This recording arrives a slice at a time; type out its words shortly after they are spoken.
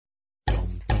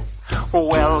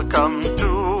Welcome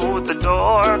to the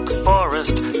Dork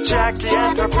Forest. Jackie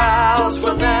and her pals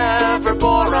will never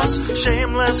bore us.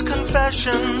 Shameless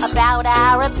confessions about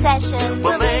our obsession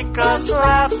will make us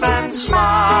laugh and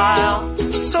smile.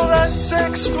 So let's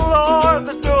explore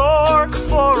the Dork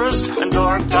Forest and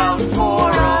dork out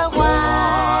for a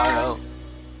while.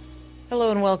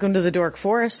 Hello and welcome to the Dork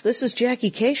Forest. This is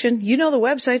Jackie Cation. You know the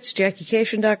websites,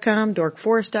 JackieCation.com,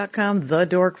 DorkForest.com,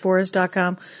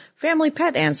 TheDorkForest.com,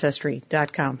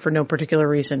 FamilyPetAncestry.com for no particular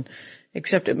reason,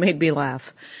 except it made me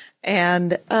laugh.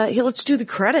 And let's do the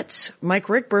credits. Mike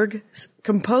Rickberg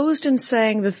composed and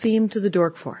sang the theme to the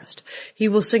Dork Forest. He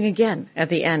will sing again at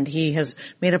the end. He has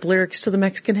made up lyrics to the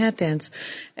Mexican hat dance,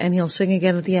 and he'll sing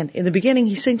again at the end. In the beginning,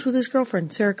 he sings with his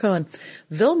girlfriend, Sarah Cohen.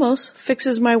 Vilmos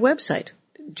fixes my website,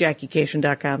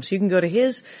 JackieCation.com. So you can go to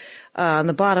his, on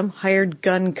the bottom,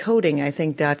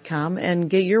 hiredguncoding.com,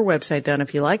 and get your website done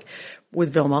if you like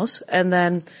with Vilmos. And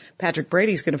then Patrick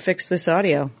Brady's going to fix this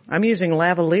audio. I'm using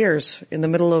lavaliers in the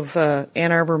middle of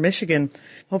Ann Arbor, Michigan.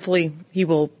 Hopefully he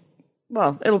will,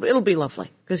 well, it'll be lovely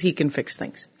because he can fix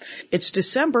things. It's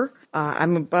December.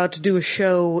 I'm about to do a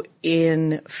show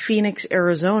in Phoenix,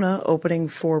 Arizona, opening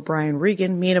for Brian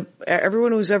Regan. Me and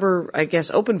everyone who's ever, I guess,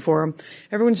 opened for him,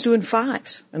 everyone's doing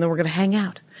fives, and then we're going to hang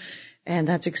out. And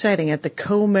that's exciting at the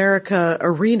Comerica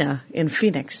Arena in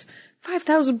Phoenix.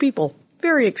 5,000 people.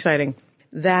 Very exciting.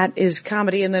 That is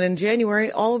comedy. And then in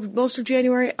January, most of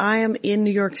January, I am in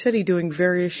New York City doing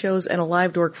various shows and a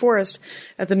live Dork Forest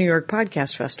at the New York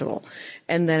Podcast Festival.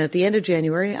 And then at the end of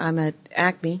January, I'm at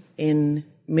Acme in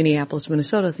Minneapolis,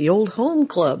 Minnesota, the Old Home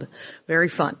Club. Very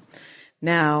fun.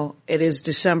 Now, it is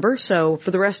December, so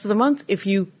for the rest of the month, if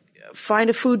you find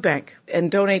a food bank and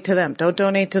donate to them. Don't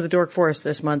donate to the Dork Forest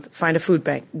this month. Find a food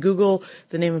bank. Google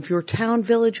the name of your town,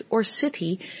 village, or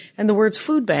city and the words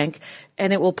food bank,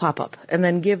 and it will pop up. And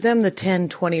then give them the 10,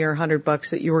 20, or $100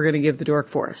 that you were going to give the Dork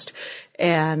Forest.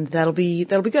 And that'll be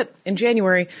good. In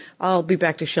January, I'll be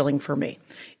back to shilling for me.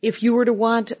 If you were to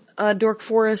want a Dork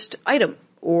Forest item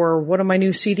or one of my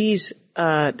new CDs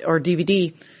or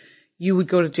DVD, you would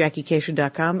go to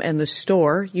JackieCation.com and the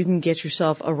store. You can get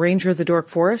yourself a Ranger of the Dork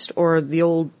Forest or the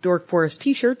old Dork Forest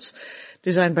t-shirts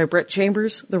designed by Brett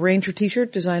Chambers, the Ranger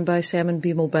t-shirt designed by Sam and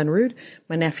Beemel Ben-Rud,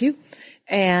 my nephew.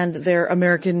 And they're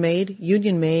American-made,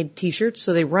 union-made t-shirts,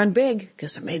 so they run big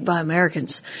because they're made by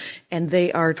Americans. And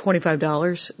they are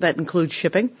 $25. That includes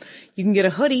shipping. You can get a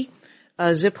hoodie,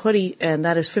 a zip hoodie, and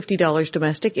that is $50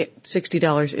 domestic,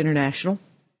 $60 international.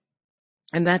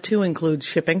 And that too includes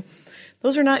shipping.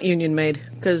 Those are not union made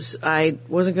because I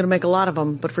wasn't going to make a lot of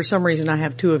them, but for some reason I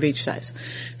have 2 of each size.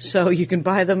 So you can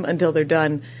buy them until they're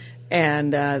done,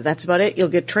 and that's about it. You'll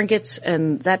get trinkets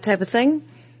and that type of thing.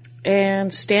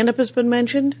 And stand-up has been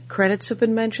mentioned. Credits have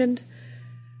been mentioned.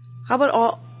 How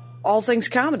about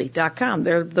allthingscomedy.com?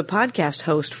 They're the podcast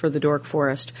host for the Dork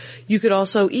Forest. You could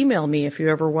also email me if you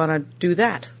ever want to do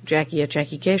that.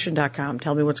 Jackie@JackieCation.com.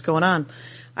 Tell me what's going on.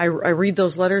 I read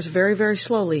those letters very, very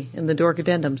slowly in the Dork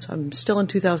Addendums. I'm still in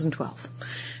 2012.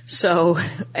 So,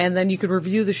 and then you can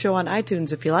review the show on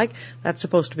iTunes if you like. That's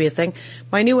supposed to be a thing.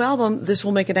 My new album, This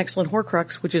Will Make an Excellent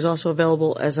Horcrux, which is also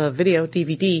available as a video,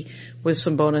 DVD, with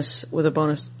a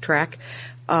bonus track,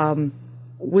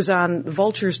 was on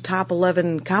Vulture's top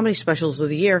 11 comedy specials of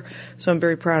the year. So I'm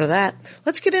very proud of that.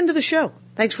 Let's get into the show.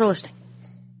 Thanks for listening.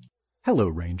 Hello,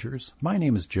 Rangers. My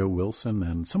name is Joe Wilson,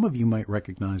 and some of you might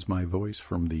recognize my voice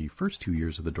from the first 2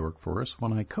 years of the Dork Forest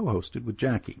when I co-hosted with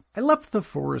Jackie. I left the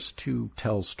forest to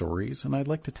tell stories, and I'd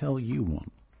like to tell you one.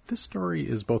 This story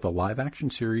is both a live-action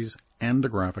series and a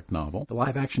graphic novel. The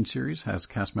live-action series has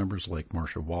cast members like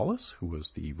Marsha Wallace, who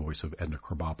was the voice of Edna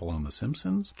Krabappel on The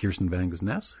Simpsons, Kirsten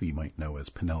Vangsness, who you might know as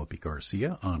Penelope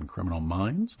Garcia on Criminal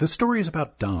Minds. The story is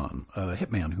about Don, a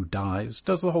hitman who dies,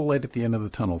 does the whole light at the end of the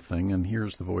tunnel thing, and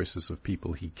hears the voices of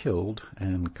people he killed,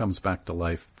 and comes back to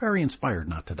life very inspired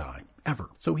not to die. Ever.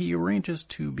 So he arranges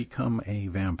to become a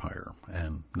vampire,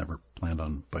 and never planned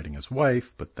on biting his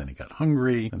wife, but then he got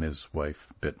hungry, and his wife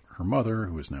bit her mother,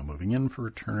 who is now moving in for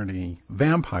eternity.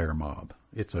 Vampire Mob.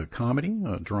 It's a comedy,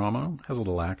 a drama, has a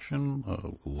little action,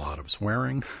 a lot of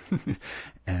swearing,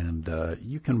 and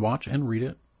you can watch and read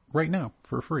it right now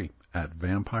for free at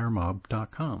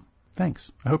vampiremob.com.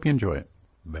 Thanks. I hope you enjoy it.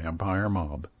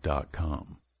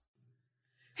 vampiremob.com.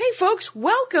 Hey folks,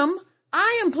 welcome.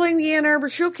 I am playing the Ann Arbor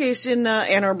Showcase in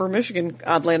Ann Arbor, Michigan,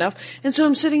 oddly enough, and so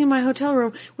I'm sitting in my hotel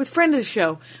room with friend of the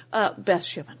show, Beth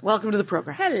Schumann. Welcome to the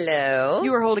program. Hello.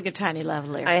 You are holding a tiny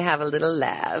lavalier. I have a little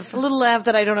lav. A little lav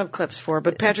that I don't have clips for,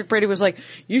 but Patrick Brady was like,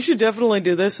 you should definitely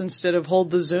do this instead of hold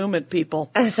the Zoom at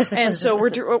people. And so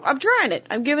I'm trying it.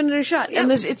 I'm giving it a shot. Yep. And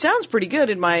it sounds pretty good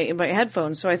in my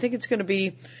headphones, so I think it's going to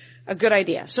be A good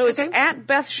idea. So it's at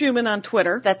Beth Schumann on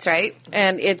Twitter. That's right.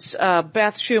 And it's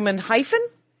Beth Schumann hyphen?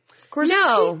 Korczynski?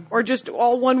 No. Or just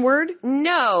all one word?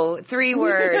 No, 3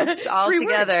 words all 3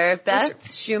 together. words.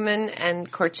 Beth Schumann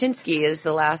and Korczynski is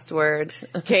the last word.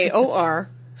 Korczynski.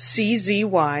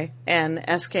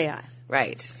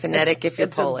 Right. Phonetic if you're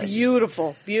Polish. It's a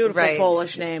beautiful, beautiful Right.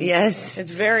 Polish name. Yes.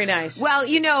 It's very nice. Well,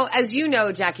 as you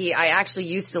know, Jackie, I actually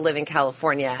used to live in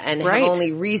California and Right. have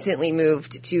only recently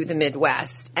moved to the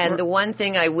Midwest. And the one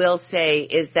thing I will say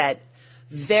is that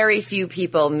very few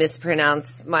people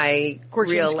mispronounce my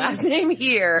real last name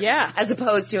here, as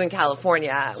opposed to in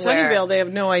California. Sunnyvale, they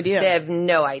have no idea. They have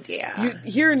no idea.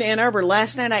 Here in Ann Arbor,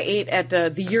 last night I ate at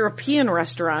the European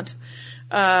restaurant,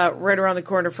 right around the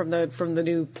corner from the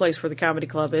new place where the comedy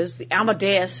club is, the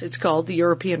Amadeus. It's called the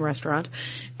European restaurant,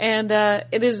 and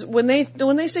it is when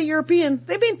they say European,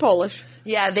 they mean Polish.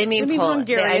 Yeah, they mean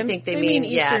Polish. I think they mean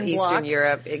Eastern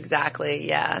Europe. Exactly.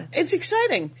 Yeah. It's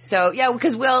exciting. So,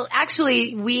 because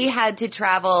actually we had to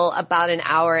travel about an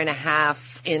hour and a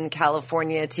half in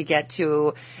California to get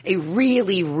to a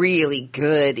really, really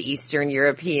good Eastern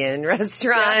European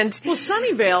restaurant. Yeah. Well,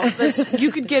 Sunnyvale,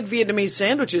 you could get Vietnamese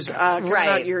sandwiches coming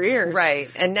out your ears.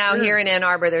 Right. And now here in Ann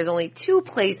Arbor, there's only 2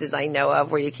 places I know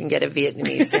of where you can get a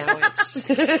Vietnamese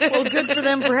sandwich. Well, good for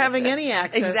them for having any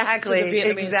access to the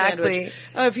Vietnamese sandwich.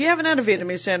 If you haven't had a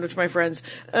Vietnamese sandwich, my friends,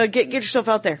 get yourself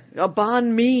out there. A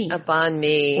banh mi. A banh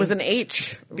mi. With an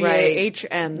H.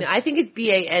 B-A-H-N. No, I think it's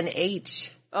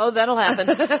B-A-N-H. Oh, that'll happen.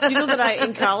 You know that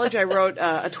in college I wrote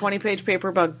a 20-page paper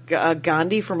about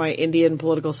Gandhi for my Indian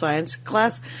political science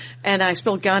class, and I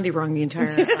spelled Gandhi wrong the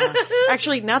entire,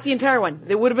 actually not the entire one.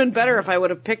 It would have been better if I would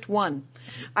have picked one.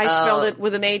 I spelled it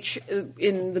with an H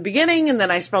in the beginning, and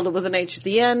then I spelled it with an H at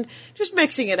the end, just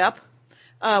mixing it up.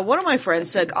 One of my friends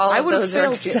said, I would have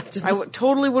failed you. I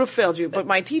totally would have failed you. But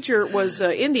my teacher was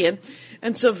Indian,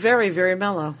 and so very, very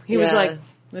mellow. He was like,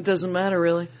 it doesn't matter,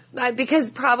 really. Because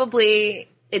probably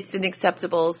it's an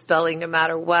acceptable spelling no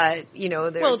matter what,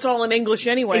 Well, it's all in English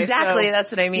anyway. Exactly, so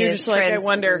that's what I mean. You're just like, I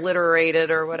wonder.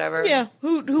 Transliterated or whatever. Yeah,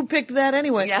 who picked that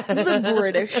anyway? Yeah. The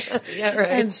British. Yeah, right.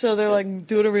 And so they're like,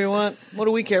 do whatever you want. What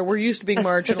do we care? We're used to being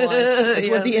marginalized. That's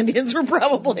what the Indians were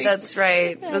probably. That's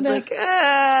right. It's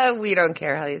like, we don't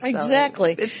care how you spell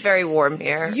exactly. it. It's very warm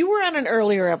here. You were on an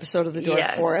earlier episode of The Dork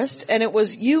Forest, and it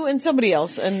was you and somebody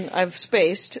else, and I've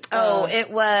spaced.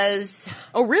 It was...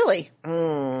 Oh, really?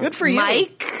 Good for you.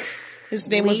 Mike? His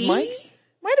name was Mike?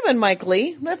 Might have been Mike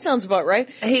Lee. That sounds about right.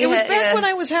 It was back when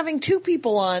I was having 2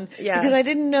 people on because I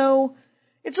didn't know.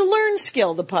 It's a learned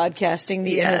skill, the podcasting,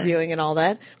 the interviewing and all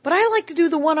that. But I like to do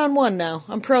the one-on-one now.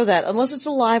 I'm pro that. Unless it's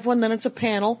a live one, then it's a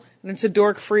panel. And it's a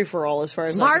dork free-for-all as far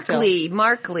as I can tell.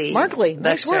 Mark Lee.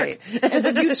 Nice work. Right. And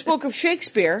then you spoke of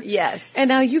Shakespeare. Yes. And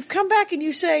now you've come back and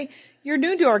you say your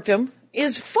new dorkdom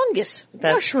is fungus.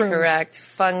 That's mushrooms. Correct.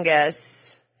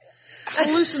 Fungus.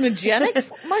 Hallucinogenic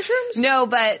mushrooms? No,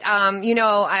 but,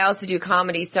 I also do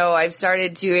comedy, so I've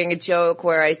started doing a joke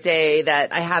where I say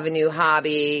that I have a new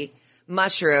hobby,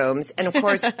 mushrooms. And of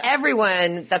course,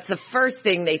 everyone, that's the first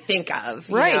thing they think of,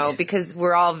 because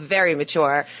we're all very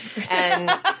mature. And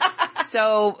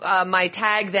so, my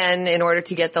tag then, in order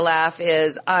to get the laugh,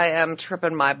 is I am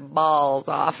tripping my balls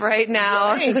off right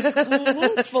now.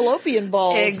 Right. Fallopian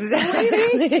balls.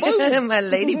 Exactly. My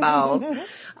lady balls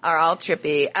are all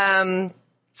trippy.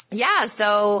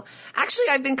 So actually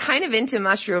I've been kind of into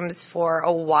mushrooms for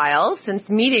a while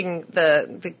since meeting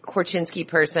the Korczynski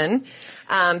person,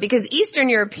 because Eastern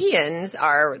Europeans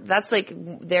that's like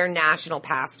their national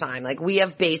pastime. Like we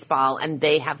have baseball and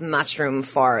they have mushroom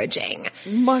foraging.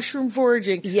 Mushroom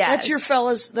foraging. Yes. That's your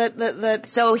fellas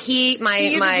So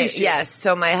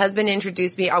so my husband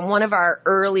introduced me on one of our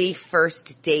early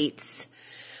first dates.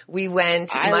 We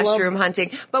went mushroom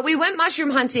hunting, but we went mushroom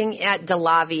hunting at De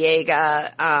La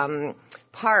Viega,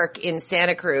 park in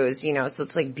Santa Cruz, so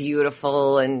it's like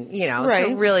beautiful and, so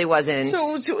it really wasn't.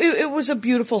 So it was a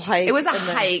beautiful hike. It was a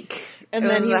hike. And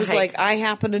then he was like, I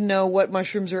happen to know what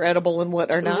mushrooms are edible and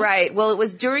what are not. Right. Well, it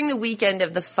was during the weekend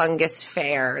of the fungus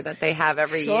fair that they have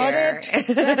every year.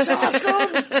 That's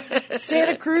awesome.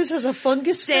 Santa Cruz has a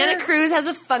fungus fair? Santa Cruz has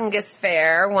a fungus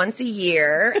fair once a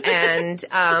year. And,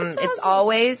 awesome. it's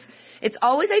always,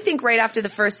 I think, right after the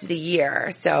first of the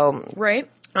year. So. Right.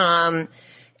 So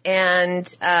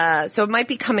it might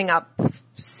be coming up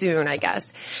soon, I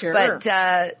guess. Sure. But,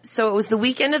 so it was the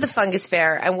weekend of the fungus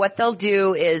fair, and what they'll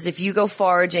do is if you go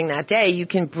foraging that day, you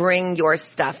can bring your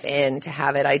stuff in to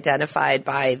have it identified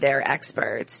by their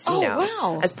experts,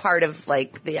 wow. as part of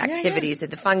like the activities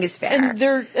at the fungus fair.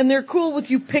 And they're cool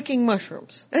with you picking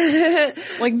mushrooms.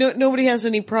 Like nobody has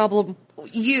any problem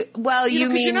you Because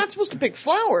mean you're not supposed to pick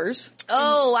flowers.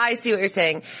 Oh, I see what you're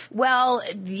saying. Well,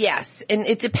 yes, and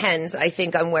it depends, I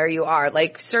think, on where you are.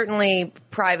 Like, certainly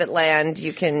private land,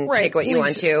 you can pick what you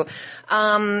want to.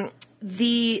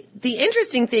 The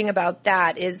interesting thing about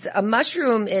that is a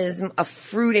mushroom is a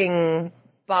fruiting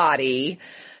body.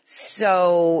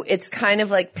 So it's kind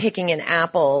of like picking an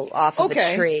apple off of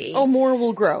a tree. Oh, more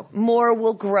will grow. More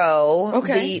will grow.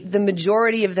 Okay. The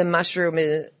majority of the mushroom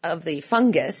of the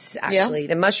fungus, actually.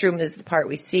 The mushroom is the part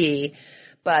we see,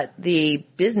 but the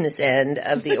business end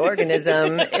of the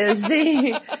organism is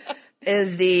the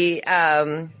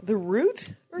root?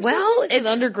 Well, it's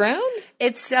underground?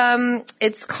 It's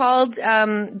called,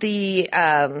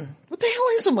 what the hell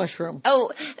is a mushroom?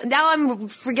 Oh, now I'm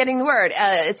forgetting the word.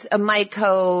 It's a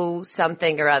myco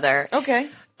something or other. Okay.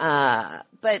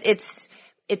 But it's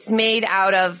made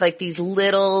out of like these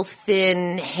little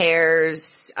thin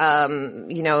hairs.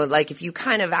 Like if you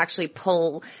kind of actually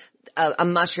pull a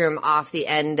mushroom off the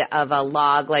end of a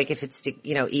log, like if it's,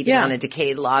 eating on a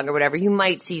decayed log or whatever, you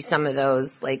might see some of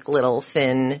those like little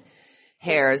thin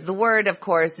hairs. The word, of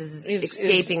course, is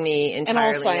escaping me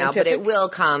entirely now, but it will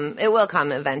come. It will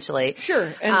come eventually.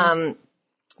 Sure.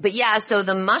 But yeah, so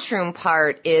the mushroom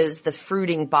part is the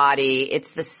fruiting body.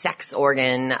 It's the sex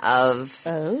organ of they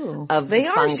the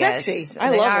are fungus. Sexy.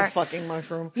 I love a fucking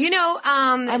mushroom.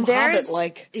 I'm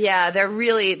Hobbit-like. Yeah,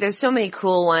 there's so many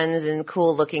cool ones and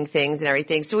cool looking things and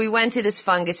everything. So we went to this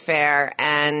fungus fair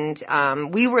and,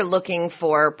 we were looking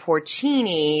for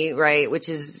porcini, right? Which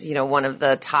is, one of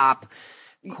the top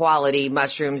quality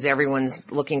mushrooms.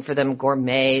 Everyone's looking for them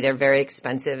gourmet. They're very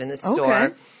expensive in the store.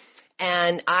 Okay.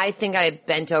 And I think I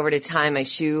bent over to tie my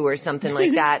shoe or something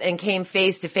like that and came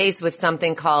face to face with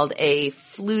something called a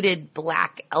fluted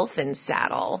black elfin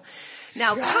saddle.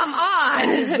 Now, come on. That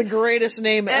is the greatest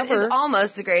name ever. That is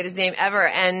almost the greatest name ever.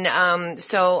 And,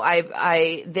 so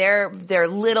they're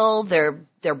little, they're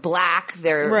black,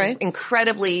 they're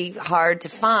incredibly hard to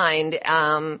find.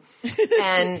 And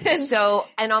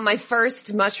on my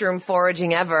first mushroom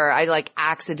foraging ever, I like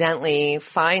accidentally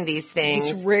find these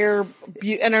things. These rare,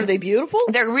 and are they beautiful?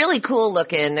 They're really cool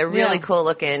looking.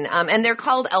 And they're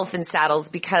called elfin saddles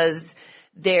because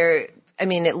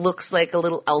it looks like a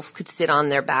little elf could sit on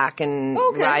their back and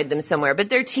ride them somewhere, but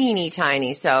they're teeny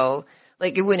tiny. So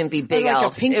like it wouldn't be big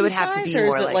elves. It would have to be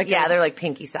more they're like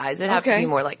pinky size. It'd have to be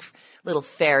more like little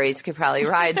fairies could probably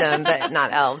ride them, but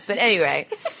not elves. But anyway.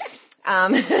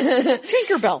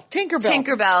 Tinkerbell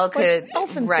could,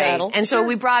 elfin right. saddle. And so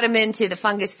we brought him into the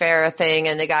fungus fair thing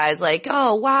and the guy's like,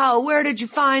 oh wow, where did you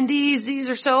find these? These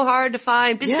are so hard to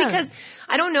find. Just because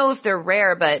I don't know if they're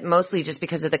rare, but mostly just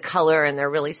because of the color and they're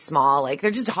really small. Like they're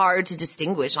just hard to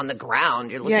distinguish on the ground.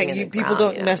 You're looking at the ground. People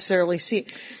don't necessarily see.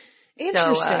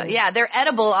 Interesting. So, they're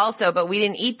edible also, but we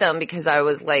didn't eat them because I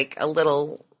was like a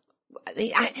little,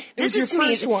 this is to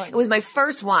me, it was my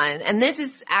first one. And this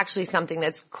is actually something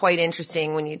that's quite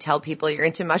interesting when you tell people you're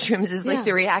into mushrooms is like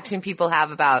the reaction people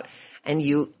have about, and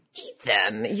you eat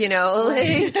them,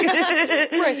 like.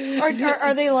 Right.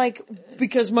 Are they like,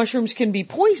 because mushrooms can be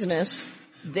poisonous?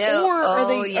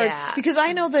 Because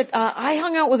I know that, I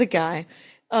hung out with a guy,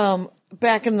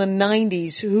 back in the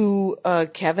 90s who,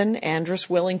 Kevin Andrus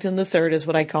Willington III is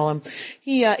what I call him.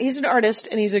 He's an artist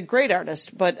and he's a great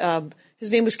artist, but,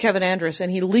 his name was Kevin Andrus,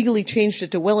 and he legally changed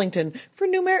it to Willington for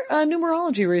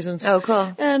numerology reasons. Oh,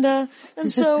 cool. And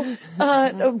so,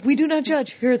 we do not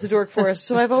judge here at the Dork Forest,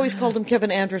 so I've always called him Kevin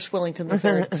Andrus Willington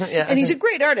III. And he's a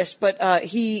great artist, but,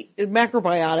 he,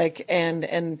 macrobiotic,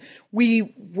 and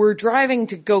we were driving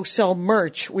to go sell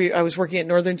merch. I was working at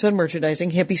Northern Sun Merchandising,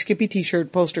 Hippie Skippy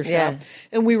t-shirt poster shop.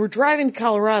 And we were driving to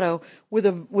Colorado with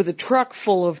a truck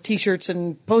full of t-shirts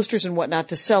and posters and whatnot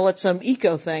to sell at some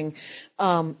eco thing.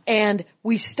 And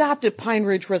we stopped at Pine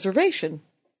Ridge Reservation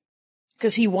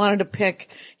because he wanted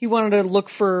to look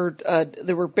for,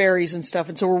 there were berries and stuff.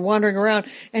 And so we're wandering around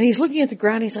and he's looking at the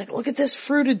ground. He's like, look at this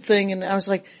fruited thing. And I was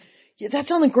like, yeah,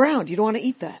 that's on the ground. You don't want to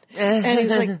eat that. And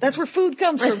he's like, that's where food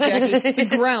comes from, Jackie.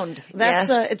 The ground. That's,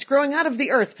 it's growing out of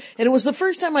the earth. And it was the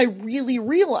first time I really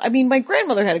realized, my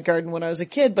grandmother had a garden when I was a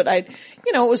kid, but it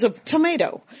was a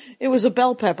tomato. It was a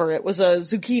bell pepper. It was a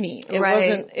zucchini.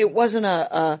 It wasn't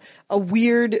a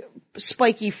weird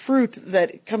spiky fruit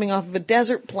that coming off of a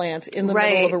desert plant in the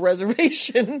middle of a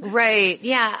reservation. Right.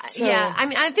 Yeah. So, yeah.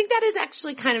 I think that is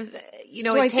actually kind of,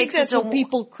 so I think that's how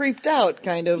people creeped out,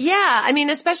 kind of. Yeah.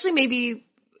 Especially maybe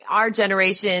our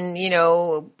generation,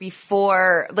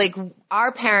 before, like,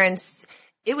 our parents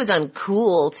it was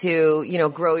uncool to,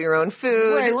 grow your own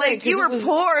food. Right, like you were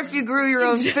poor if you grew your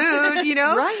own food,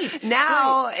 Right.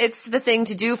 Now it's the thing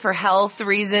to do for health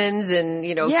reasons and,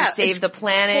 to save the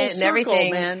planet and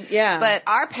everything. Man. Yeah. But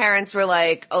our parents were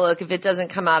like, oh, look, if it doesn't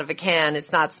come out of a can,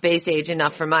 it's not space age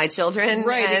enough for my children.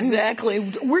 Right, exactly.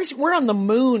 We're on the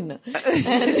moon.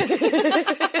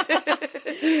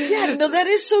 Yeah, no, that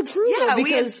is so true. Yeah, though,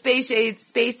 we had because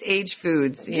space age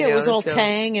foods. it was all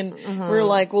Tang, and we're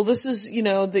like, well, this is,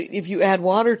 if you add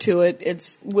water to it,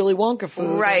 it's Willy Wonka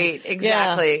food. Right,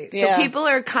 exactly. Yeah. So people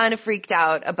are kind of freaked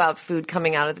out about food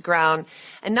coming out of the ground.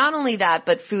 And not only that,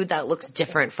 but food that looks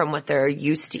different from what they're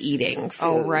used to eating. Food,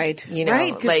 Oh, right.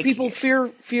 Right, because people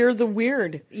fear the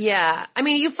weird. Yeah. I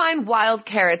mean, you find wild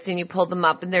carrots and you pull them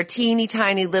up and they're teeny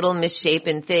tiny little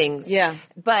misshapen things. Yeah.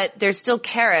 But they're still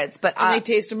carrots, but And they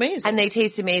taste amazing. And they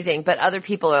taste amazing, but other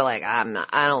people are like,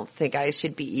 I don't think I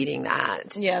should be eating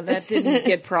that. Yeah, that didn't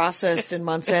get processed, and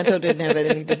Monsanto didn't have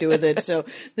anything to do with it. So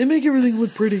they make everything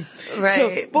look pretty.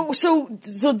 Right. So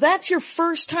that's your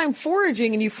first time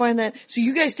foraging, and you find that. So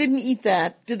you guys didn't eat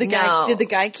that. Did the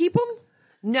guy keep them?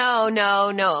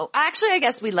 No. Actually, I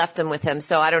guess we left them with him,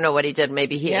 so I don't know what he did.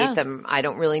 Maybe he ate them. I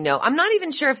don't really know. I'm not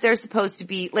even sure if they're supposed to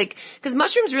be because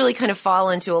mushrooms really kind of fall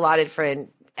into a lot of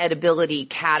different edibility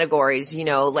categories, there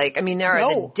are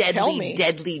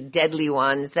the deadly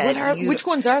ones that which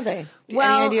ones are they? Any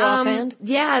idea offhand?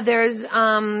 Yeah, there's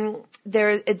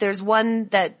one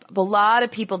that a lot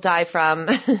of people die from.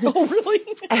 Oh, really?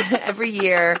 Every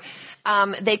year.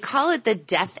 They call it the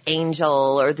death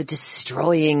angel or the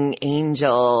destroying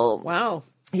angel. Wow.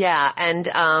 Yeah, and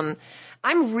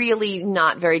I'm really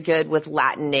not very good with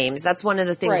Latin names. That's one of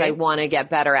the things I want to get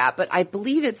better at, but I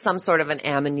believe it's some sort of an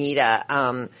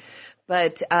amanita. So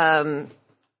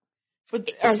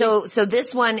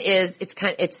this one is,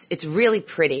 it's really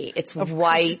pretty. It's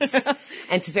white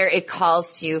and it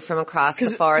calls to you from across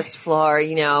the forest floor,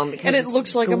 because and it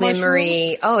looks like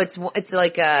glimmery. Oh, it's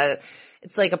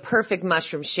like a perfect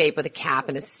mushroom shape with a cap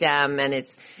and a stem, and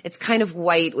it's kind of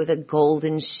white with a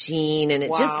golden sheen, and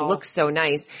it just looks so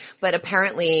nice. But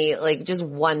apparently, just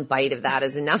one bite of that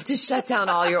is enough to shut down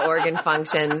all your organ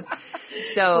functions.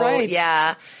 So,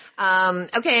 yeah.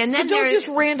 Okay, and then don't just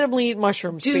randomly eat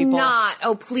mushrooms, do people. not.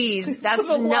 Oh, please. That's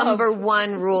the number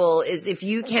one rule is if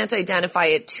you can't identify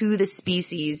it to the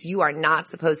species, you are not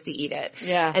supposed to eat it.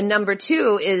 Yeah. And number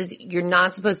two is you're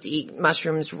not supposed to eat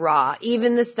mushrooms raw,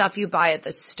 even the stuff you buy at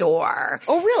the store.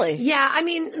 Oh, really? Yeah, I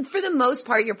mean, for the most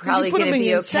part, you're probably going to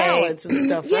be okay. Salads and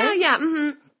stuff, right? Yeah.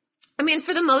 Mm-hmm. I mean,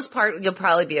 for the most part, you'll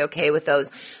probably be okay with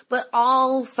those. But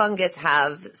all fungus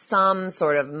have some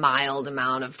sort of mild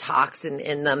amount of toxin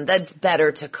in them that's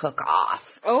better to cook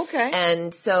off. Okay.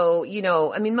 And so,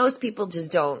 I mean, most people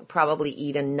just don't probably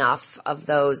eat enough of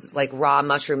those raw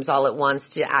mushrooms all at once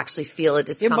to actually feel a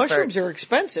discomfort. Yeah, mushrooms are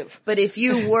expensive. But if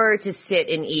you were to sit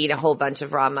and eat a whole bunch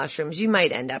of raw mushrooms, you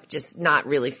might end up just not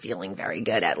really feeling very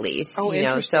good, at least. Oh,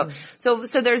 interesting.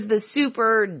 So there's the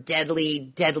super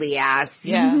deadly ass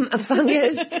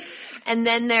fungus. And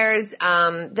then there's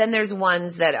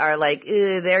ones that are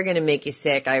they're going to make you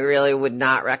sick. I really would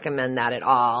not recommend that at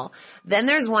all. Then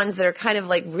there's ones that are kind of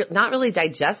not really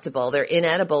digestible. They're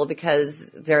inedible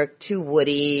because they're too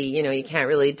woody. You can't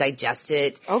really digest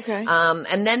it. Okay.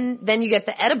 And then you get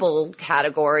the edible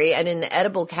category. And in the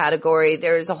edible category,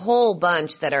 there's a whole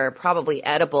bunch that are probably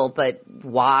edible, but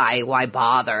why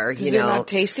bother? Because they're not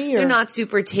tasty? They're not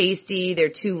super tasty. They're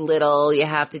too little. You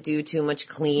have to do too much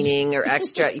cleaning or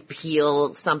extra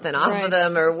peel something off of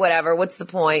them or whatever. What's the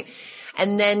point?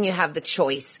 And then you have the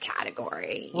choice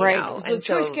category. Right. So the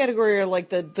choice category are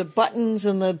the buttons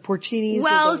and the porcinis.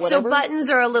 Well, so buttons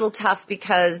are a little tough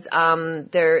because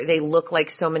they look like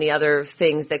so many other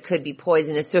things that could be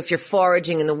poisonous. So if you're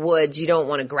foraging in the woods, you don't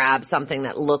want to grab something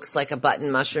that looks like a button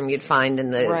mushroom you'd find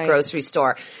in the grocery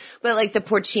store. But the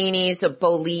porcinis, so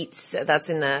boletes, that's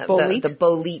in the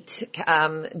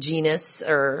bolete genus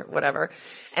or whatever.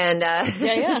 And I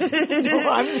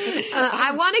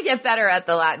want to get better at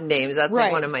the Latin names. That's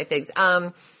one of my things.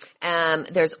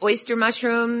 There's oyster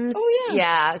mushrooms. Oh, yeah.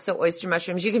 Yeah, so oyster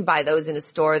mushrooms, you can buy those in a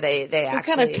store. They're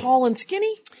actually kind of tall and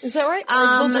skinny. Is that right?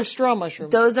 Those are straw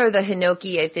mushrooms. Those are the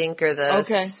hinoki, I think, or the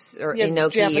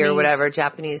enoki Japanese. or whatever,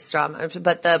 Japanese straw mushrooms.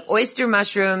 But the oyster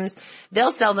mushrooms,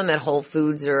 they'll sell them at Whole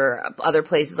Foods or other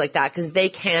places like that because they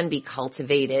can be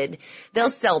cultivated. They'll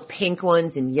sell pink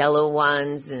ones and yellow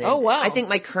ones. And oh, wow. I think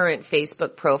my current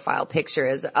Facebook profile picture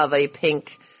is of a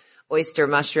pink oyster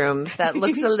mushroom that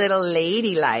looks a little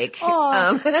ladylike.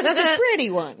 Oh, it's a pretty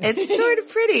one. It's sort of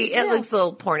pretty. It looks a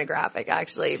little pornographic,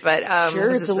 actually, but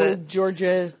sure, it's a little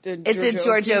Georgia. It's a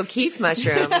Georgia O'Keeffe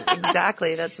mushroom.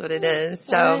 Exactly, that's what it is.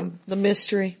 So right. The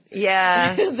mystery.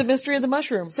 Yeah, the mystery of the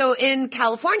mushroom. So in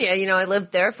California, I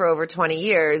lived there for over 20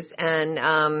 years,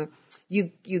 and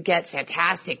you get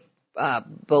fantastic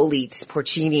boletes,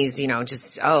 porcinis.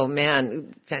 Just oh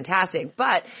man, fantastic,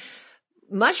 but.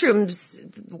 Mushrooms,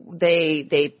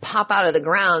 they pop out of the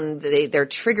ground. They're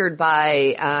triggered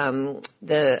by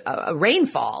a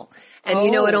rainfall,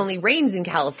 and it only rains in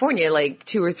California like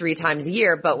 2 or 3 times a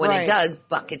year. But when it does,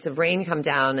 buckets of rain come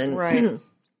down, and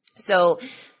so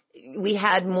we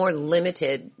had more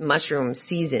limited mushroom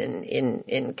season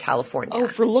in California. Oh,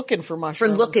 for looking for mushrooms. For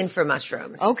looking for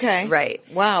mushrooms. Okay. Right.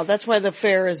 Wow. That's why the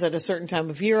fair is at a certain time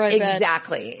of year, I bet.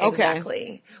 Exactly. Okay.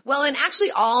 Exactly. Well, and actually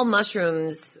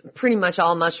pretty much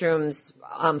all mushrooms,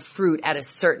 fruit at a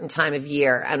certain time of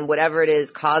year, and whatever it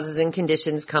is, causes and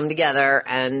conditions come together,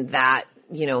 and that,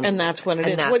 And that's when it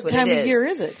is. That's what when time it of is. year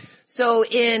is it? So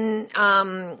in,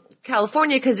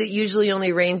 California, because it usually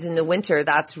only rains in the winter,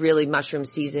 that's really mushroom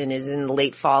season is in the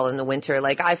late fall and the winter.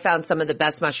 Like I found some of the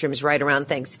best mushrooms right around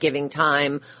Thanksgiving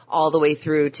time all the way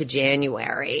through to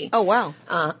January. Oh, wow.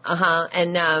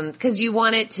 And, cause you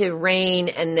want it to rain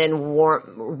and then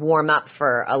warm up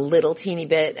for a little teeny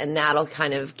bit, and that'll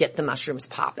kind of get the mushrooms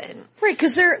popping. Right.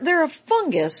 Cause they're a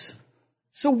fungus.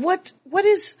 So what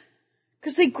is,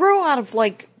 cause they grow out of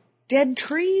like, dead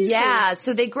trees? Yeah,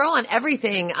 so they grow on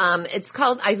everything. It's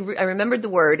called, I remembered the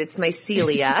word, it's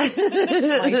mycelia.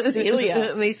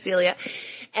 Mycelia. Mycelia.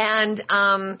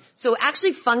 And, so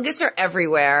actually fungus are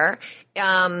everywhere.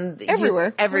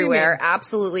 Everywhere? Everywhere.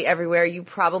 Absolutely everywhere. You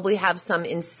probably have some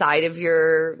inside of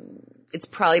it's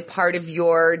probably part of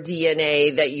your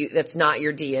DNA that's not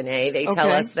your DNA. They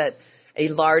tell us that a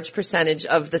large percentage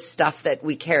of the stuff that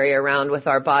we carry around with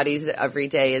our bodies every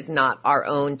day is not our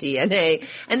own DNA.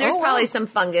 And there's probably some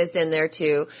fungus in there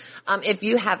too. If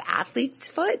you have athlete's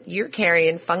foot, you're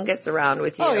carrying fungus around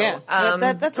with you. Oh yeah.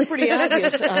 That's a pretty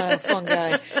obvious,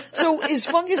 fungi. So is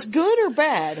fungus good or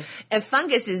bad? And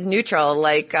fungus is neutral,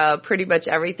 like, pretty much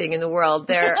everything in the world.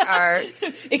 There are.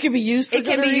 It can be used for good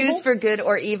or evil? It can be used for good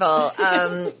or evil.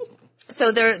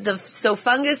 So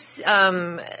fungus,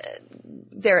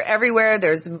 they're everywhere.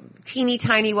 There's teeny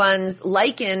tiny ones.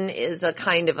 Lichen is a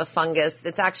kind of a fungus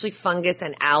that's actually fungus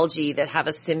and algae that have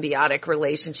a symbiotic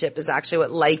relationship is actually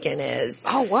what lichen is.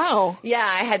 Oh, wow. Yeah,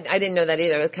 I didn't know that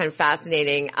either. It was kind of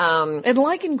fascinating. And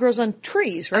lichen grows on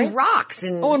trees, right? And rocks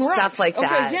and stuff like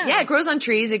that. Yeah, it grows on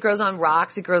trees. It grows on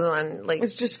rocks. It grows on like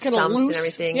it's just stumps kind of loose and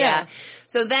everything. Yeah.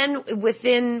 So then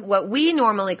within what we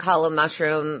normally call a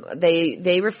mushroom,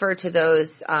 they refer to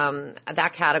those,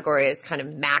 that category as kind of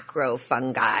macro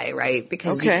fungi, right?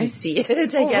 Because you can see it,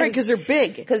 I guess. Right, because they're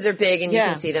big. Because they're big and you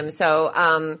can see them.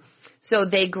 So, so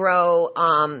they grow,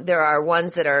 there are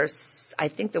ones that are, I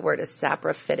think the word is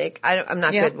saprophytic. I'm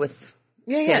not good with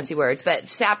fancy words, but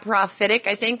saprophytic,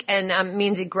 I think, and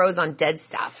means it grows on dead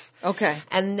stuff. Okay.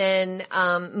 And then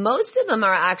most of them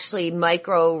are actually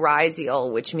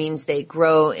mycorrhizal, which means they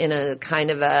grow in a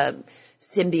kind of a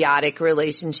symbiotic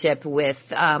relationship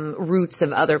with roots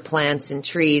of other plants and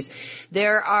trees.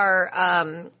 There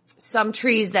are some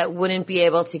trees that wouldn't be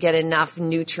able to get enough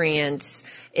nutrients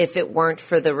if it weren't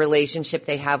for the relationship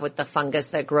they have with the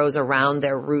fungus that grows around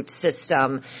their root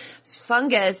system.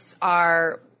 Fungus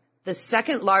are the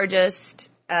second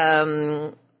largest,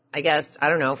 I guess, I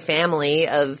don't know, family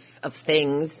of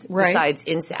things besides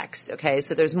insects. Okay.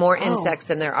 So there's more insects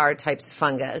than there are types of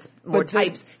fungus, more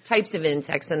types of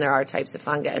insects than there are types of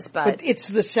fungus, but it's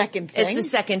the second thing. It's the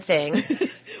second thing.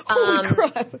 Holy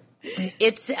crap.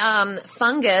 It's,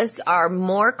 fungus are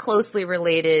more closely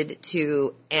related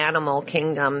to animal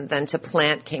kingdom than to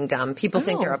plant kingdom. People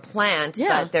think they're a plant,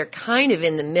 but they're kind of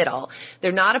in the middle.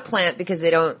 They're not a plant because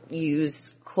they don't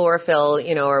use chlorophyll,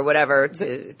 or whatever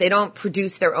they don't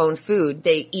produce their own food.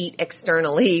 They eat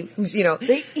externally,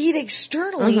 They eat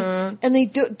externally and they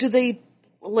do they,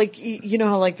 like,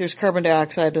 how like there's carbon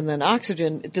dioxide and then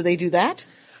oxygen. Do they do that?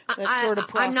 That sort of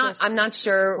process? I'm not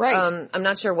sure. Right. I'm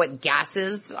not sure what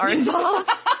gases are involved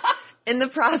in the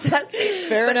process.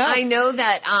 Fair enough. I know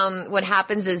that, what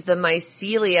happens is the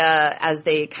mycelia, as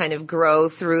they kind of grow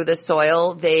through the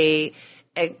soil,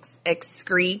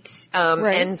 excrete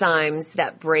Right. enzymes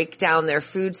that break down their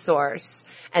food source,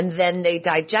 and then they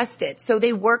digest it. So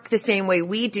they work the same way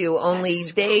we do, only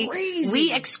That's we crazy.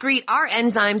 excrete our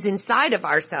enzymes inside of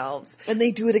ourselves. And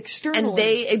they do it externally. And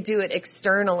they do it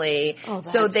externally. Oh,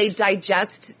 so they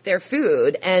digest their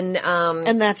food, and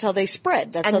that's how they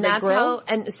spread. That's how they grow.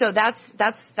 so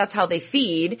that's how they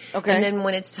feed. Okay. And then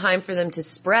when it's time for them to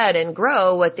spread and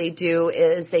grow, what they do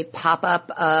is they pop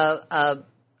up a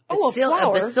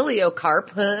flower.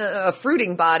 basiliocarp, a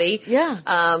fruiting body.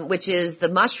 Yeah. Which is the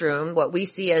mushroom, what we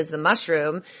see as the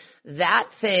mushroom. That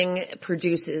thing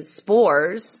produces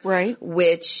spores. Right.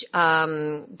 Which,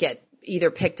 get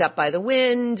either picked up by the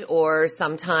wind, or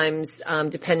sometimes,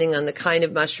 depending on the kind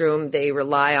of mushroom, they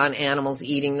rely on animals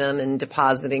eating them and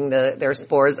depositing their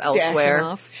spores elsewhere. Dashing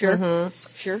off. Sure. Mm-hmm.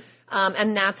 Sure.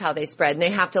 And that's how they spread. And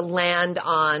they have to land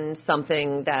on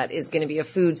something that is going to be a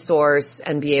food source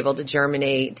and be able to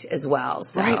germinate as well.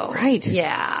 So, Right.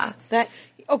 Yeah.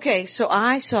 Okay, so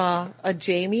I saw a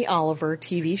Jamie Oliver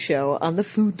TV show on the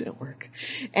Food Network,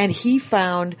 and he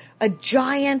found a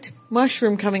giant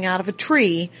mushroom coming out of a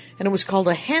tree, and it was called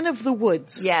a hen of the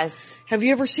woods. Yes. Have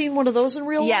you ever seen one of those in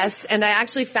real life? Yes. And I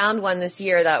actually found one this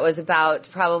year that was about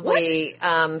probably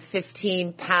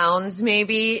 15 pounds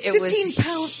maybe. It 15 was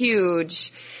pounds?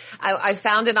 huge. I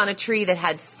found it on a tree that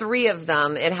had 3 of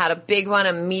them. It had a big one,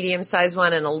 a medium-sized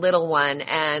one, and a little one.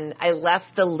 And I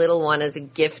left the little one as a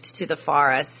gift to the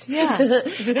forest. Yeah.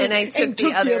 And I took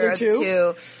the other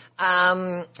two.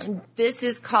 This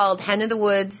is called hen of the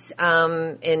woods.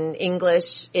 In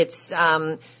English, it's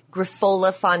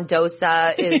Grifola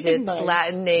frondosa is its Nice.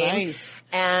 Latin name. Nice.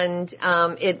 And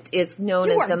it's known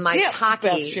You as the are dipped, Beth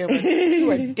maitake. Schumann.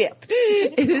 You are dipped.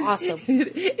 Awesome.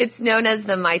 It's known as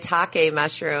the maitake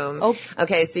mushroom. Oh.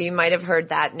 Okay, so you might have heard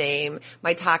that name.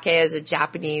 Maitake is a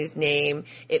Japanese name.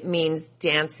 It means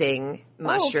dancing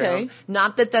mushroom. okay.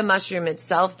 Not that the mushroom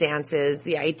itself dances.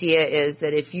 The idea is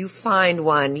that if you find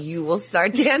one, you will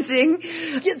start dancing.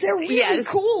 Yeah, they're really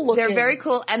cool looking. They're very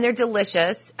cool, and they're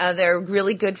delicious. They're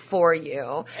really good for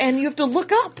you. And you have to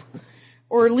look up.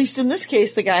 Or at least in this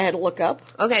case, the guy had to look up.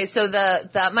 Okay, so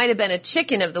that might have been a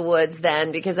chicken of the woods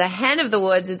then, because a hen of the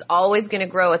woods is always going to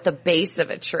grow at the base of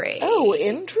a tree. Oh,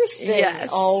 interesting. Yes.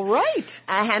 All right.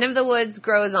 A hen of the woods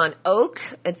grows on oak.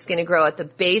 It's going to grow at the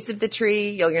base of the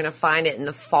tree. You're going to find it in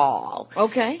the fall.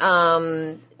 Okay.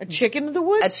 A chicken of the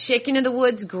woods? A chicken of the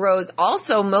woods grows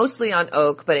also mostly on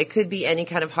oak, but it could be any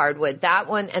kind of hardwood. That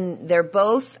one, and they're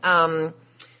both,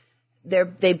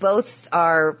 they both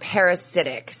are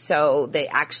parasitic, so they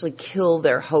actually kill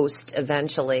their host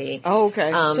eventually. Oh,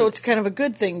 okay. So it's kind of a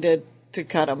good thing to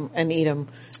cut them and eat them.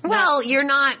 Well, you're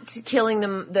not killing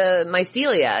the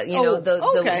mycelia. You know,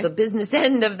 okay. the business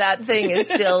end of that thing is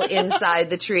still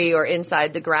inside the tree or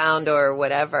inside the ground or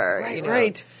whatever. Right, you know?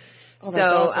 right. Oh, So,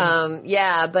 that's awesome.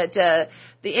 yeah, but the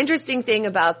interesting thing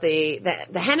about the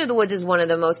hen of the woods is one of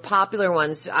the most popular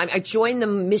ones. I joined the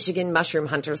Michigan Mushroom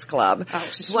Hunters Club. Oh,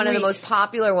 It's one of the sweet. most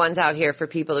popular ones out here for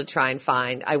people to try and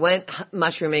find. I went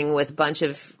mushrooming with a bunch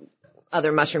of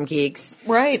other mushroom geeks.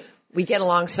 Right. We get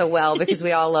along so well because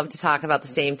we all love to talk about the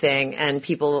same thing, and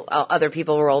other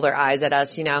people roll their eyes at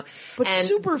us, you know. But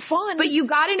super fun. But you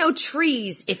got to know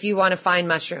trees if you want to find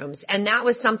mushrooms, and that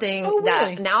was something Oh,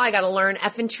 that really? now I got to learn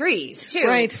effing trees too,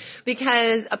 Right.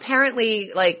 Because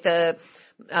apparently, like the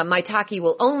maitake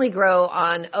will only grow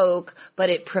on oak, but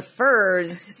it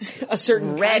prefers A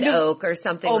certain red kind of- oak or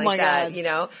something Oh, like my that, God. you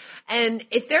know? And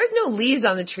if there's no leaves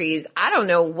on the trees, I don't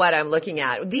know what I'm looking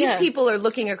at. These Yeah. people are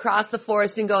looking across the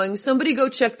forest and going, somebody go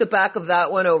check the back of that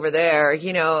one over there,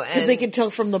 you know? Because they can tell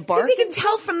from the bark. Because they can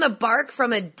tell from the bark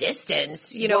from a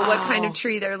distance, you know, what Wow. kind of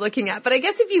tree they're looking at. But I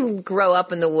guess if you grow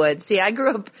up in the woods, see, I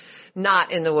grew up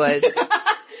not in the woods.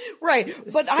 Right.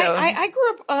 But So- I grew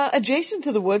up adjacent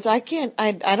to the woods. I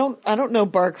don't know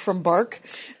bark from bark.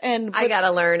 And I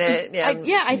gotta learn it.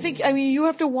 Yeah. I think, you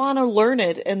have to want to learn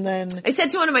it, and then I said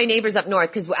to one of my neighbors up north,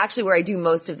 because actually where I do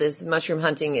most of this mushroom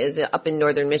hunting is up in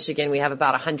northern Michigan. We have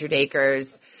about 100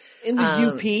 acres. in the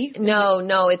UP.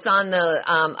 No, it's on the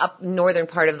up northern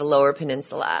part of the Lower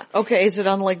Peninsula. Okay, is it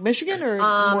on Lake Michigan or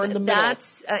more in the middle?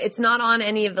 That's it's not on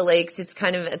any of the lakes. It's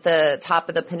kind of at the top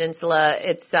of the peninsula.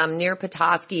 It's near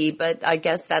Petoskey, but I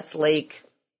guess that's Lake.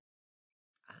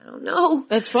 I don't know.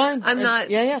 That's fine. I'm not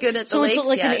good at the so lakes it's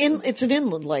like yet. it's an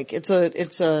inland lake. It's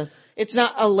a It's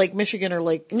not a Lake Michigan or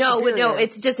Lake Superior. No,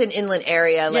 it's just an inland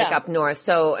area, like Yeah. up north.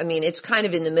 So, I mean, it's kind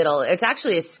of in the middle. It's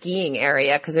actually a skiing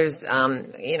area because there's,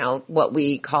 what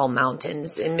we call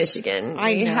mountains in Michigan.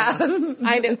 I know.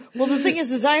 I know. Well, the thing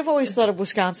is I've always thought of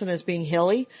Wisconsin as being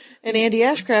hilly, and Andy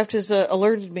Ashcraft has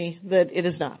alerted me that it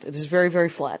is not. It is very, very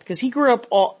flat because he grew up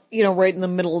right in the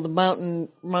middle of the mountain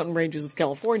ranges of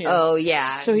California. Oh,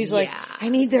 yeah. So he's like, I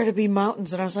need there to be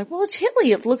mountains. And I was like, well, it's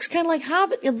hilly. It looks kind of like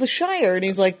Hobbit in the Shire. And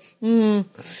he's like,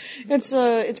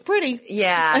 it's pretty.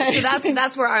 Yeah. So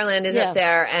that's where our land is up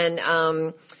there.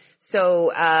 And,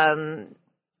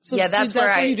 that's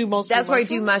where you do most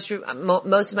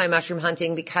of my mushroom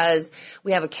hunting because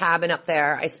we have a cabin up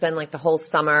there. I spend like the whole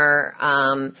summer,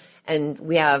 and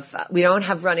we don't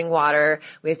have running water.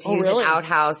 We have to use an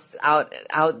outhouse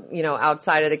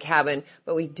outside of the cabin,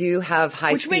 but we do have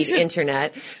high-speed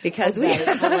internet because we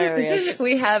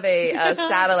have a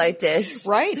satellite dish.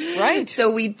 Right.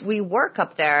 So we work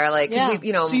up there, like, cause I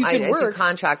do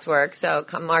contract work, so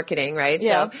marketing, right?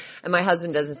 Yeah. So, and my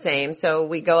husband does the same. So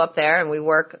we go up there and we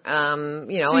work, So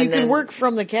you can work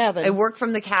from the cabin. I work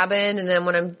from the cabin, and then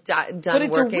when I'm done working. But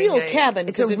it's a real cabin.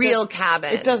 It's a real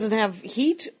cabin. It doesn't have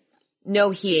heat?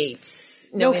 No heat.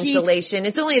 No insulation.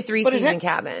 It's only a 3-season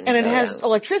cabin. And it has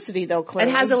electricity though,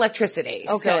 clearly. It has electricity.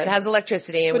 Okay. So it has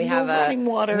electricity and but we have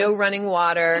no running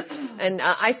water. And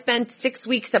I spent 6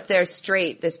 weeks up there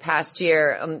straight this past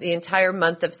year, the entire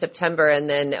month of September and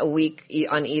then a week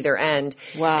on either end.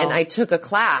 Wow. And I took a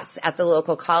class at the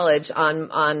local college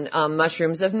on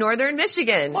mushrooms of northern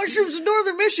Michigan. Mushrooms of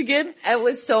northern Michigan. It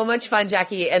was so much fun,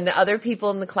 Jackie. And the other people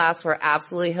in the class were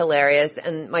absolutely hilarious.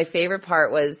 And my favorite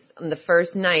part was on the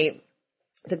first night,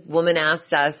 the woman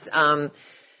asked us,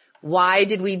 why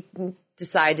did we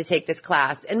decide to take this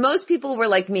class? And most people were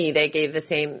like me. They gave the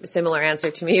similar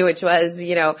answer to me, which was,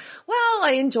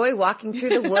 I enjoy walking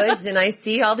through the woods and I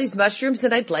see all these mushrooms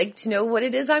and I'd like to know what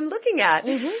it is I'm looking at.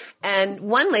 Mm-hmm. And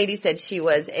one lady said she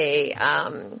was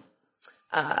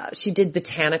she did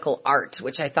botanical art,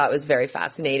 which I thought was very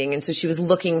fascinating. And so she was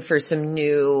looking for some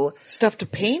new stuff to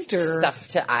paint or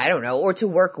or to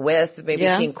work with. Maybe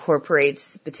she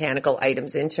incorporates botanical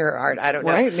items into her art. I don't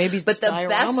know. Right. Maybe but the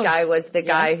best guy was the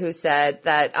guy who said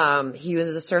that, he was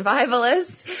a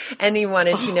survivalist and he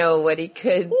wanted to know what he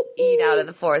could eat out of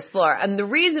the forest floor. And the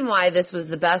reason why this was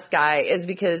the best guy is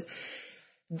because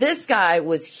this guy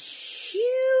was huge.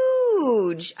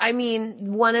 I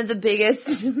mean, one of the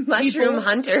biggest mushroom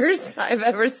hunters I've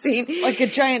ever seen. Like a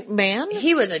giant man?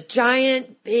 He was a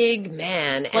giant, big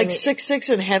man. Like 6'6"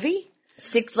 and heavy?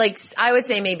 I would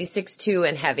say maybe 6'2"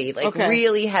 and heavy,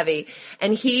 really heavy.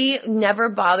 And he never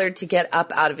bothered to get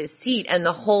up out of his seat. And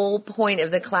the whole point of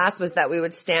the class was that we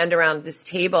would stand around this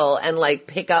table and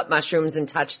pick up mushrooms and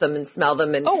touch them and smell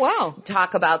them and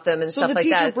talk about them and stuff like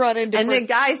that. And the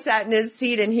guy sat in his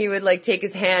seat and he would take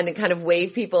his hand and kind of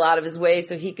wave people out of his way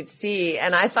so he could see.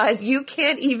 And I thought,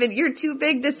 you're too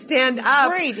big to stand up.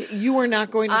 Right. You are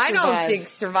not going to survive. I don't think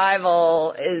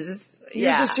survival is...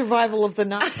 Here's the survival of the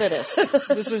not fittest.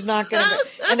 This is not going to...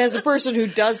 And as a person who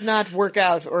does not work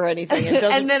out or anything...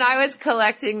 And then I was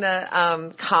collecting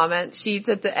the comment sheets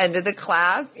at the end of the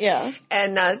class. Yeah.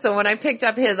 And so when I picked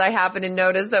up his, I happened to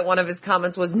notice that one of his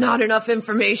comments was not enough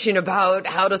information about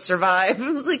how to survive.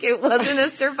 I was like, it wasn't a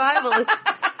survivalist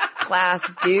class,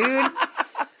 dude.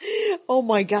 Oh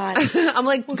my God. I'm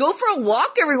like, go for a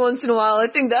walk every once in a while. I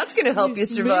think that's going to help you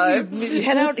survive. Maybe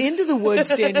head out into the woods,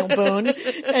 Daniel Boone,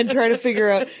 and try to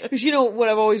figure out, because what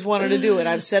I've always wanted to do, and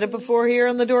I've said it before here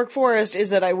in the Dork Forest,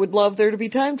 is that I would love there to be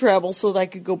time travel so that I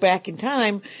could go back in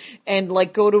time and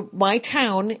go to my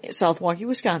town, South Milwaukee,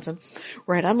 Wisconsin,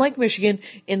 right on Lake Michigan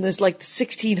in this the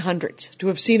 1600s, to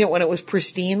have seen it when it was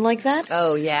pristine like that.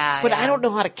 Oh yeah. But I don't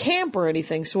know how to camp or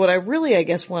anything. So what I really, I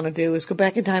guess, want to do is go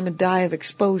back in time and die of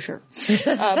exposure.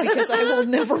 Because I will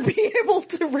never be able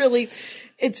to really,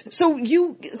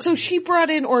 so she brought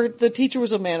in, or the teacher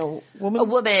was a man or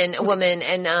woman? A woman.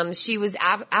 And, she was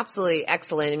absolutely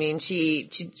excellent. I mean, she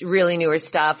really knew her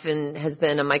stuff and has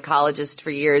been a mycologist for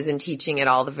years and teaching at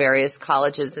all the various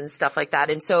colleges and stuff like that.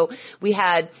 And so we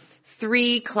had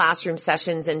 3 classroom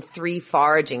sessions and 3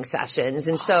 foraging sessions.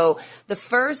 And so the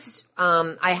first,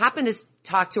 I happened to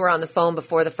talk to her on the phone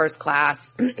before the first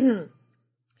class.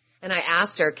 And I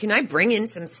asked her, can I bring in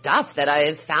some stuff that I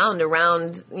have found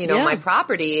around, my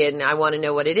property, and I want to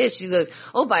know what it is? She goes,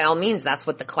 oh, by all means, that's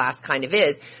what the class kind of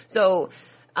is. So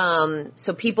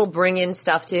people bring in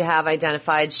stuff to have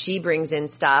identified. She brings in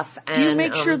stuff. And, do you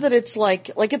make sure that it's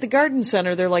like at the garden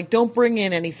center, they're like, don't bring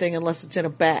in anything unless it's in a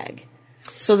bag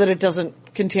so that it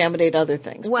doesn't contaminate other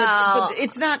things. Well, but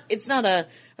it's not a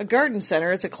a garden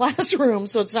center. It's a classroom,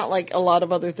 so it's not like a lot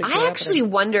of other things. I actually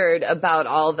wondered about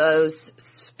all those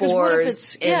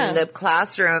spores in the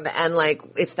classroom and like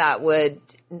if that would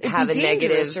have a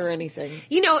negative or anything.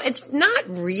 You know, it's not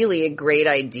really a great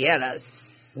idea to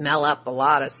smell up a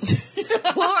lot of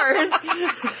spores.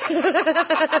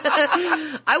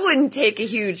 I wouldn't take a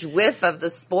huge whiff of the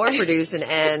spore producing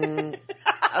end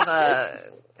of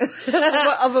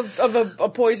a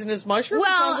poisonous mushroom.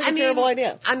 Well, Sounds like a terrible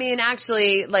idea. I mean,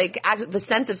 actually, the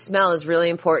sense of smell is really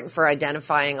important for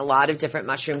identifying a lot of different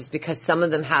mushrooms because some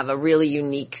of them have a really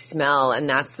unique smell, and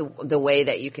that's the way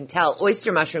that you can tell.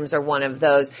 Oyster mushrooms are one of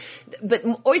those, but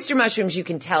oyster mushrooms you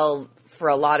can tell for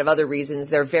a lot of other reasons.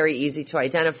 They're very easy to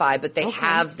identify, but they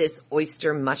have this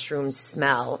oyster mushroom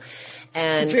smell,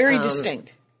 and very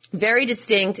distinct. Very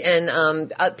distinct,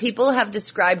 and people have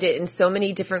described it in so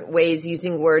many different ways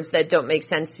using words that don't make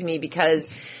sense to me because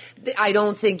I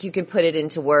don't think you can put it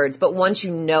into words. But once you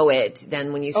know it,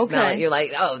 then when you smell it, you're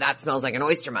like, oh, that smells like an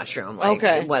oyster mushroom.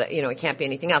 Like, what, you know, it can't be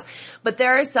anything else. But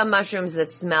there are some mushrooms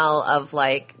that smell of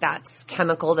like that's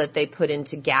chemical that they put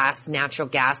into gas, natural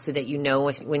gas, so that you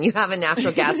know when you have a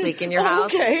natural gas leak in your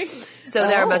house. So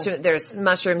there are there's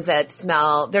mushrooms that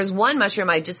smell. There's one mushroom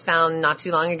I just found not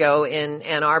too long ago in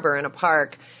Ann Arbor in a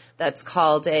park that's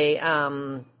called a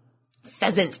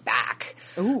pheasant back.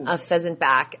 Ooh. A pheasant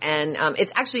back. And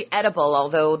it's actually edible,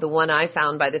 although the one I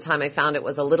found by the time I found it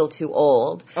was a little too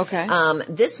old. Okay.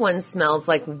 This one smells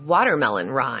like watermelon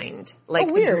rind. Like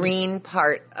the green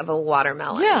part of a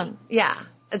watermelon. Yeah. Yeah.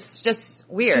 It's just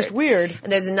weird. Just weird. And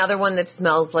there's another one that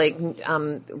smells like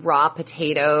raw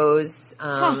potatoes.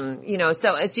 You know,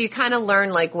 so you kind of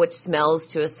learn like what smells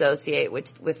to associate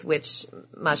with which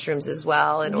mushrooms as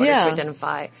well in order to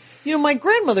identify. You know, my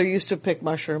grandmother used to pick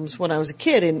mushrooms when I was a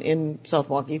kid in South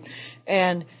Milwaukee,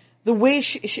 and the way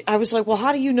I was like, well,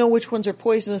 how do you know which ones are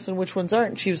poisonous and which ones aren't?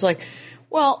 And she was like,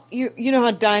 well, you know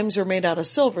how dimes are made out of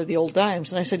silver, the old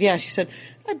dimes. And I said, yeah. She said,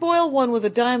 I boil one with a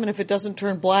dime, and if it doesn't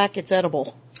turn black, it's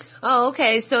edible. Oh,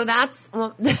 okay. So that's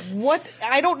what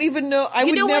I don't even know. I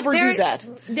would never do that.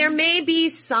 There may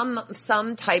be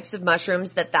some types of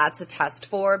mushrooms that's a test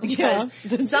for because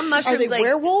some mushrooms are they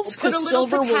werewolves? Put a little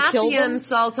potassium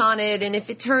salt on it, and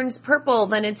if it turns purple,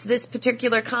 then it's this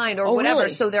particular kind or whatever.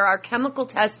 Really? So there are chemical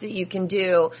tests that you can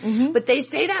do, but they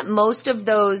say that most of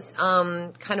those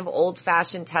kind of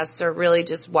old-fashioned tests are really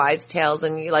just wives' tales.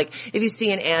 And you if you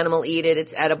see an animal eat it,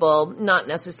 it's edible. Not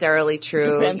necessarily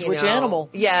true. Depends which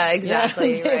animal. Yeah,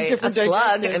 exactly. Yeah, right. A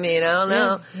slug. I mean, I don't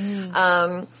know.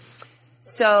 Yeah.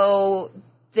 So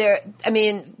the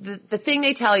thing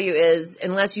they tell you is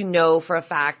unless you know for a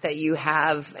fact that you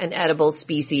have an edible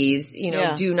species,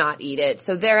 do not eat it.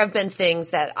 So there have been things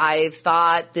that I've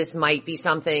thought this might be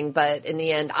something, but in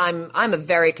the end, I'm a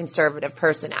very conservative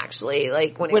person actually.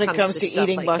 Like when it comes to stuff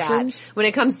eating like mushrooms? that. When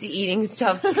it comes to eating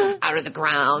stuff out of the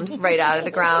ground, right out of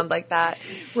the ground like that.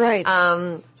 Right.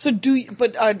 So do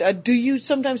you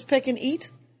sometimes pick and eat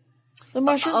the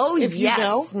mushrooms? Oh,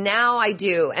 yes. Now I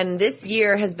do. And this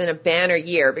year has been a banner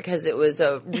year because it was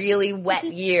a really wet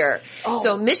year.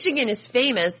 So Michigan is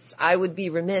famous. I would be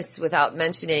remiss without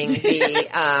mentioning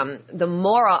the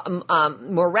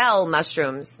morel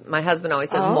mushrooms. My husband always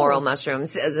says morel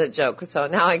mushrooms as a joke. So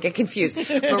now I get confused.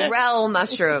 Morel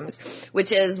mushrooms,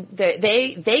 which is,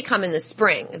 they come in the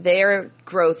spring. Their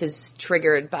growth is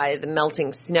triggered by the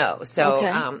melting snow.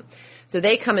 So, so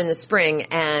they come in the spring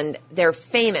and they're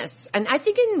famous. And I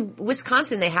think in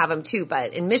Wisconsin they have them too,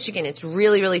 but in Michigan it's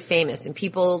really, really famous. And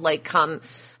people come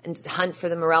and hunt for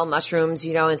the morel mushrooms,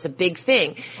 it's a big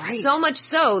thing. Right. So much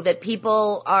so that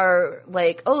people are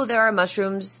like, oh, there are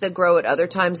mushrooms that grow at other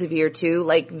times of year too.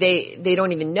 Like they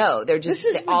don't even know. They're just,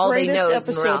 this is all they know is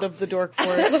morel. Episode of the Dork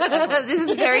Forest. This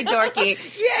is very dorky.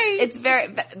 Yay! It's very,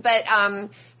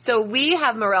 but so we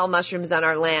have morel mushrooms on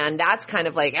our land. That's kind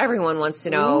of like everyone wants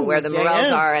to know where the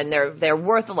morels are, and they're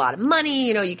worth a lot of money.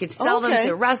 You could sell them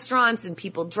to restaurants, and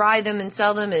people dry them and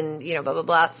sell them, and blah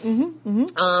blah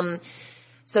blah.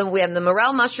 So we have the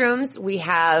morel mushrooms. We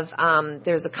have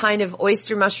there's a kind of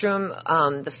oyster mushroom.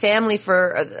 The family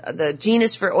the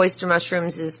genus for oyster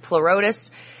mushrooms is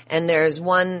Pleurotus, and there's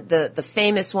one the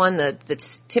famous one,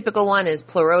 the typical one is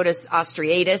Pleurotus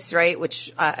austriatus, right?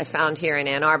 Which I found here in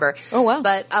Ann Arbor. Oh wow!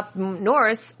 But up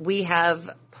north we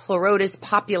have Pleurotus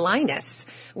populinus,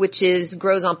 which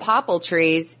grows on popple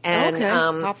trees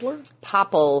and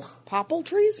popple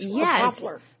trees. Yes.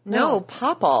 Poplar? No,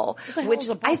 popple, which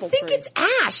I think tree? it's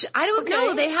ash. I don't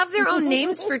know. They have their own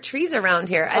names for trees around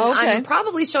here. And I'm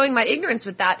probably showing my ignorance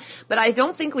with that, but I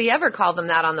don't think we ever call them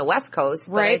that on the West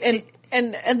Coast. Right.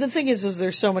 And the thing is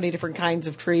there's so many different kinds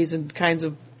of trees and kinds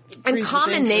of And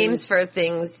common names for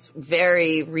things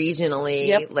vary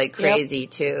regionally, like crazy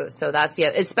too. So that's,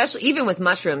 especially even with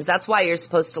mushrooms, that's why you're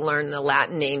supposed to learn the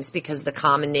Latin names, because the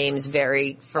common names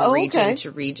vary from region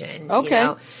to region. Okay. You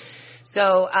know?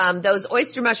 So, those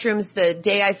oyster mushrooms, the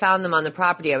day I found them on the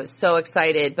property, I was so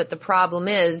excited. But the problem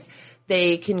is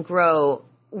they can grow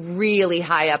really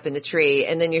high up in the tree,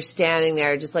 and then you're standing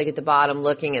there just like at the bottom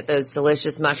looking at those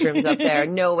delicious mushrooms up there.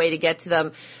 No way to get to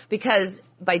them, because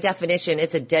by definition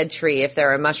it's a dead tree if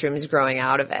there are mushrooms growing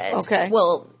out of it. Okay.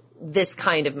 Well, this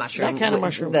kind of mushroom, that kind of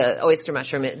mushroom, the oyster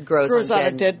mushroom, it grows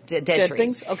on dead trees.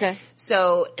 Things? Okay.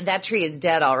 So that tree is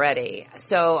dead already.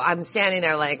 So I'm standing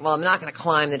there like, well, I'm not going to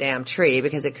climb the damn tree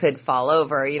because it could fall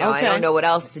over. You know, I don't know what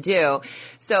else to do.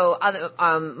 So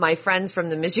my friends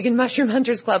from the Michigan Mushroom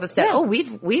Hunters Club have said, oh,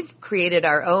 we've created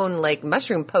our own like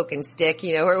mushroom poke and stick,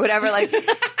 you know, or whatever. Like,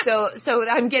 so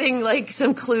I'm getting like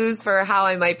some clues for how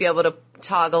I might be able to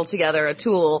toggle together a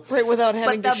tool. Right, without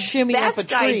having to shimmy up a tree. The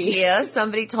best idea,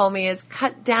 somebody told me, is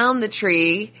cut down the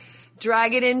tree,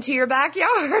 drag it into your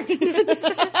backyard.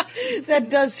 That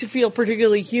does feel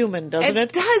particularly human, doesn't it?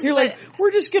 It does. You're like,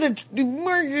 we're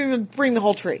gonna bring the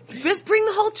whole tree. Just bring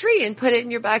the whole tree and put it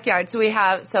in your backyard. So we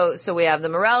have, so we have the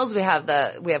morels, we have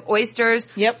oysters.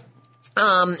 Yep.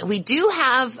 We do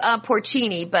have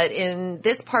porcini, but in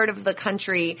this part of the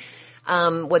country,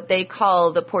 what they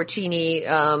call the porcini,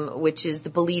 which is the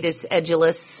Boletus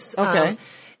edulis. Okay.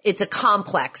 It's a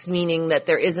complex, meaning that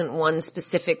there isn't one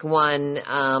specific one,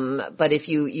 but if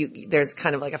you there's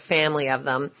kind of like a family of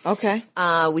them. Okay.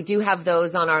 We do have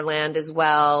those on our land as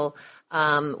well.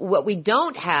 What we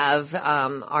don't have,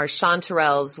 are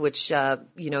chanterelles, which,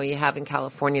 you have in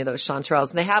California, those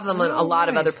chanterelles. And they have them in a lot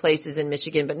of other places in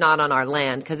Michigan, but not on our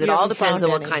land, because it all depends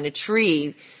on what kind of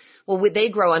tree. Well, they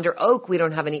grow under oak. We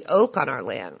don't have any oak on our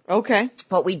land. Okay.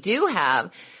 What we do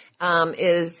have,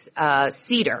 is,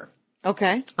 cedar.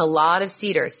 Okay. A lot of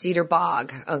cedar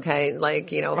bog. Okay.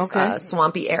 Like,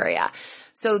 swampy area.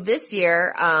 So this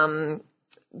year,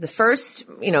 the first,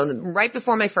 right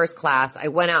before my first class, I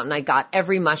went out and I got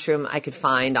every mushroom I could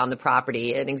find on the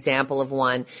property, an example of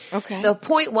one. Okay. The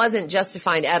point wasn't just to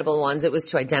find edible ones. It was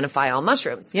to identify all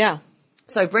mushrooms. Yeah.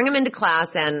 So I bring them into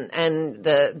class, and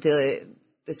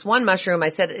this one mushroom, I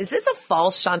said, is this a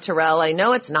false chanterelle? I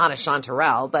know it's not a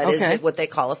chanterelle, but is it what they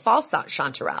call a false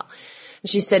chanterelle? And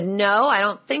she said, no, I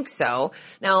don't think so.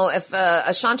 Now, if a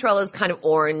chanterelle is kind of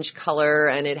orange color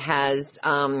and it has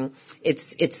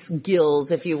its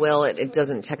gills, if you will, it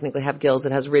doesn't technically have gills,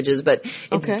 it has ridges, but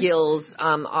its gills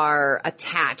are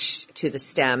attached to the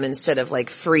stem instead of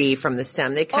like free from the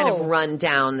stem. They kind of run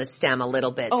down the stem a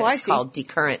little bit. That's called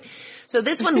decurrent. So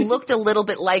this one looked a little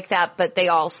bit like that, but they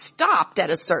all stopped at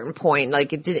a certain point.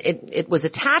 Like it was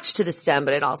attached to the stem,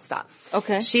 but it all stopped.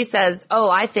 Okay. She says,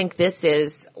 I think this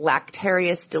is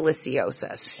Lactarius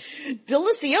deliciosus.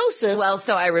 Deliciosus? Well,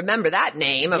 so I remember that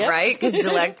name, right? Because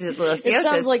deliciosus. It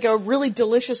sounds like a really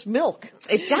delicious milk.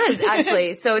 It does,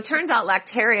 actually. So it turns out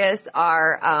Lactarius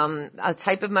are a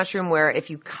type of mushroom where if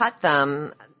you cut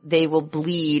them, they will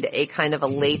bleed a kind of a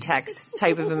latex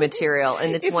type of a material.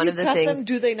 And it's one of the things. Them,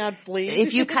 do they not bleed?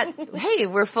 If you cut, hey,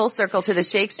 we're full circle to the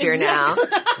Shakespeare now.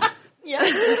 Yeah,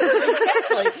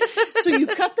 exactly. So you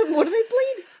cut them, what do they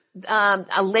bleed?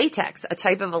 A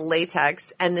type of a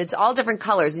latex, and it's all different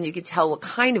colors, and you can tell what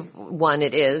kind of one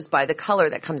it is by the color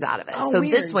that comes out of it. So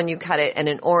weird. This one you cut it and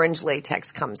an orange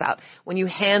latex comes out. When you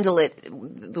handle it,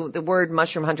 the word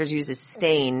mushroom hunters use is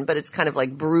stain, but it's kind of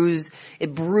like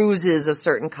it bruises a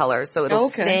certain color, so it'll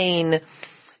stain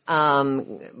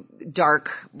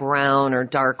dark brown or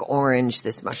dark orange,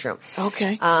 this mushroom.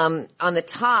 Okay. On the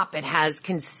top, it has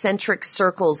concentric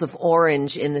circles of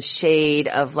orange in the shade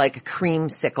of like a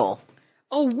creamsicle.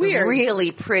 Oh, weird.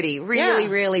 Really pretty.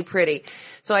 Really pretty.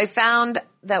 So I found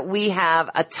that we have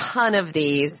a ton of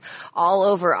these all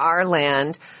over our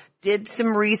land. Did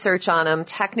some research on them.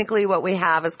 Technically, what we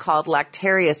have is called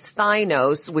Lactarius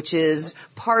thynos, which is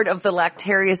part of the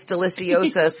Lactarius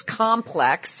deliciosus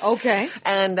complex. Okay.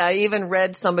 And I even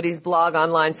read somebody's blog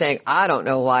online saying, I don't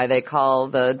know why they call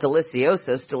the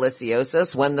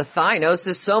deliciosus when the thynos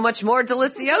is so much more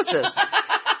deliciosus.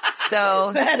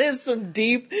 So that is some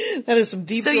deep.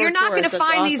 So you're not going to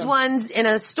find these ones in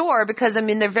a store because,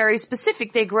 they're very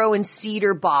specific. They grow in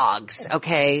cedar bogs.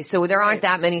 Okay. So there aren't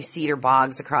that many cedar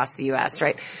bogs across the U.S.,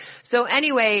 right? So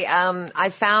anyway, I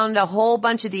found a whole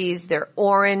bunch of these. They're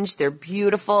orange. They're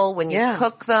beautiful. When you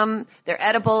cook them, they're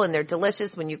edible and they're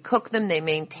delicious. When you cook them, they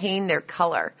maintain their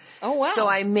color. Oh, wow. So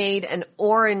I made an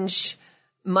orange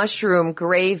mushroom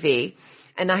gravy.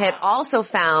 And I had also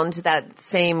found that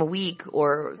same week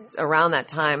or around that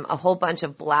time a whole bunch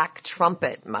of black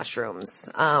trumpet mushrooms.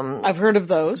 I've heard of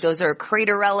those. Those are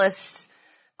Craterellus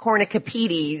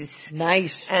cornucopedes.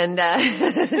 Nice. And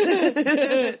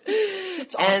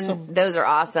It's awesome. and those are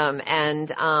awesome.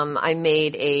 And I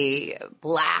made a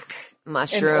black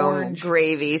mushroom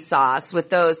gravy sauce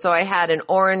with those. So I had an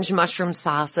orange mushroom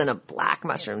sauce and a black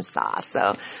mushroom sauce.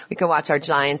 So we could watch our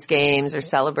Giants games or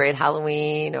celebrate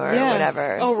Halloween or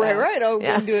whatever. Oh, so, right. Oh,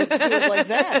 yeah. do it like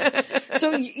that.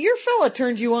 So your fella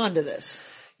turned you on to this.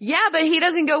 Yeah, but he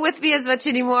doesn't go with me as much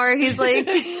anymore. He's like,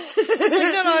 no,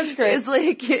 it's great.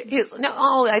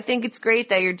 I think it's great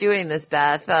that you're doing this,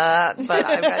 Beth, but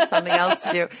I've got something else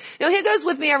to do. He goes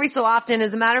with me every so often.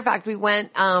 As a matter of fact, we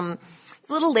went, it's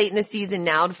a little late in the season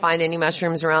now to find any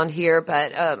mushrooms around here,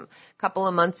 but, a couple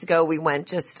of months ago, we went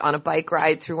just on a bike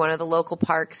ride through one of the local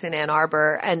parks in Ann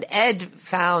Arbor, and Ed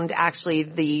found actually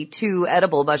the 2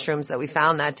 edible mushrooms that we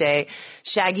found that day,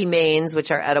 shaggy manes, which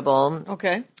are edible.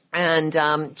 Okay. And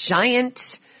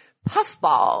giant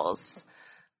puffballs,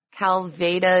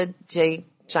 Calveda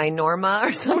ginorma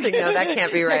or something. No, that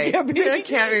can't be right. That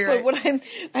can't be right. But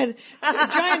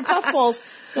giant puffballs,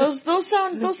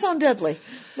 those sound deadly.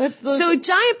 So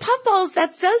giant puffballs,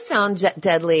 that does sound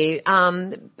deadly.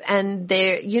 And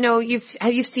they're,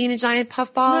 have you seen a giant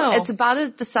puffball? No. It's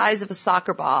about the size of a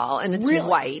soccer ball, and it's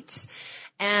white.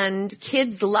 And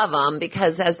kids love them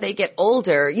because as they get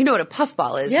older, you know what a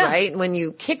puffball is, right? When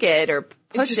you kick it or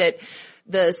push it,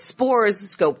 the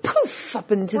spores go poof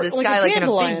up into the sky like in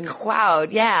a big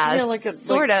cloud. Yeah,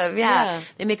 Yeah.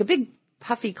 They make a big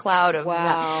puffy cloud of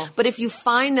wow. But if you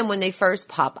find them when they first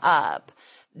pop up,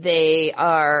 they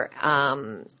are,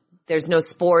 there's no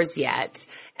spores yet.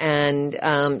 And,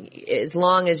 as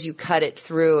long as you cut it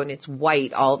through and it's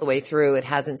white all the way through, it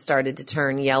hasn't started to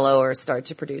turn yellow or start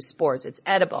to produce spores. It's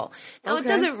edible. Now it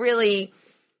doesn't really,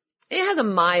 it has a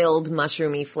mild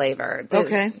mushroomy flavor.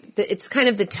 It's kind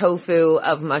of the tofu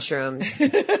of mushrooms.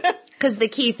 Because the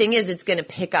key thing is it's going to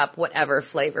pick up whatever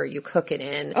flavor you cook it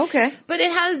in. Okay. But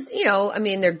it has,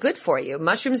 they're good for you.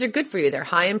 Mushrooms are good for you. They're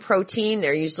high in protein.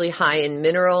 They're usually high in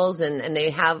minerals, and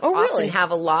they have often have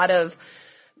a lot of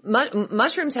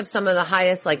mushrooms have some of the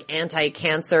highest like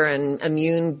anti-cancer and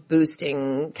immune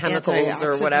boosting chemicals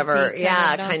or whatever.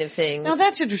 Kind of things. Now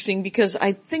that's interesting because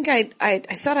I think I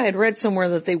thought I had read somewhere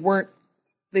that they weren't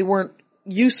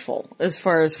useful as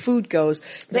far as food goes.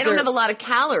 They don't have a lot of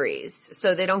calories,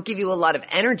 so they don't give you a lot of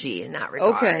energy in that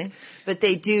regard. Okay. But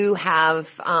they do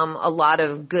have a lot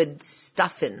of good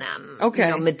stuff in them.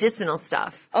 Okay. Medicinal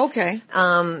stuff. Okay.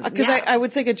 Because I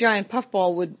would think a giant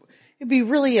puffball it'd be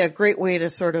really a great way to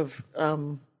sort of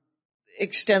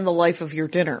extend the life of your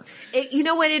dinner. You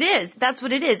know what it is? That's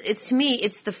what it is. To me,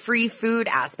 it's the free food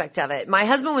aspect of it. My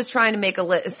husband was trying to make a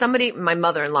list. My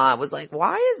mother-in-law was like,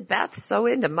 why is Beth so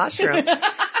into mushrooms?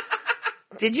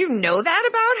 Did you know that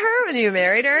about her when you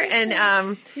married her?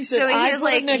 And he said, he was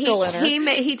like,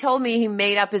 he told me he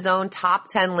made up his own top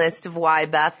 10 list of why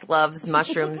Beth loves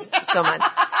mushrooms so much.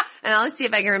 And I'll see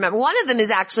if I can remember. One of them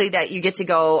is actually that you get to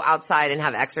go outside and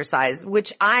have exercise,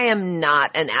 which I am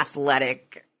not an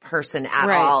athletic person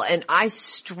at all. And I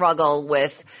struggle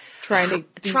with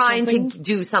trying to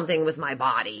do something with my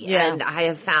body. Yeah. And I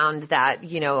have found that,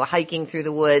 hiking through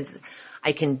the woods,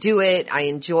 I can do it. I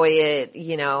enjoy it,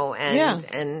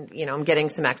 and I'm getting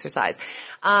some exercise.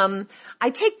 I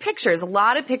take pictures, a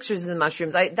lot of pictures of the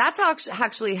mushrooms. That's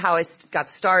actually how I got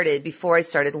started before I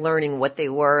started learning what they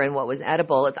were and what was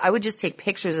edible. I would just take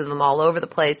pictures of them all over the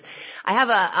place. I have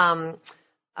an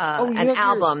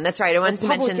album. That's right. I wanted to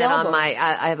mention that on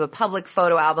I have a public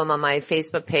photo album on my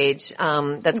Facebook page,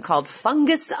 that's called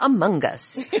Fungus Among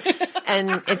Us.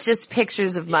 And it's just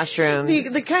pictures of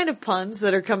mushrooms. The kind of puns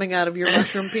that are coming out of your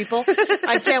mushroom people.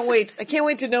 I can't wait. I can't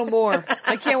wait to know more.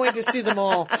 I can't wait to see them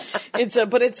all.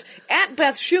 But it's at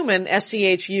Beth Schumann,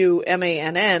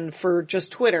 Schumann for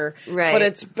just Twitter. Right. But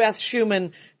it's Beth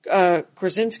Schumann,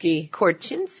 Korczynski.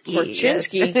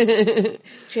 Yes.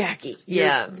 Jackie.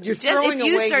 You're throwing away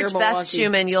your If you search Beth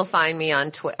Schumann, you'll find me on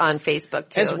Facebook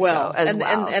too. As well. And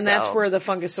that's where the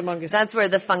Fungus Among Us. That's where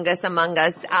the Fungus Among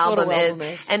Us album is.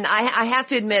 And I have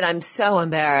to admit, I'm so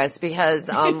embarrassed because,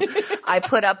 I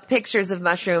put up pictures of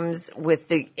mushrooms with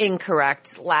the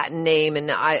incorrect Latin name, and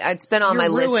it's been on my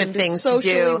list of things to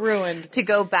do. To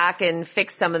go back and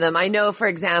fix some of them. I know, for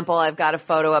example, I've got a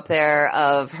photo up there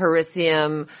of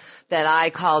Hericium that I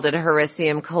called it a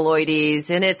Hericium colloides,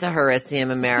 and it's a Hericium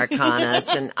americanus,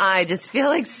 and I just feel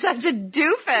like such a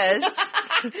doofus.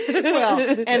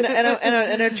 Well,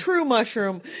 and a true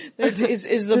mushroom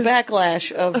is the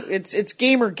backlash of it's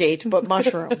Gamergate but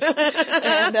mushrooms,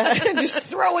 and just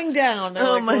throwing down. They're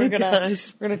like, we're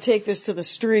gonna take this to the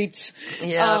streets.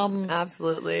 Yeah,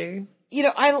 absolutely. You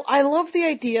know, I love the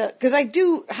idea because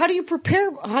how do you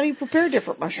prepare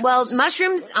different mushrooms? Well,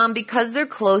 mushrooms, because they're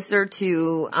closer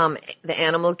to, the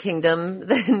animal kingdom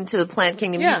than to the plant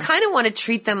kingdom, you kind of want to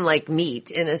treat them like meat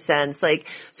in a sense. Like,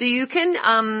 so you can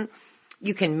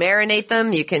marinate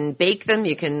them, you can bake them,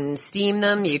 you can steam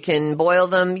them, you can boil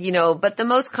them, you know, but the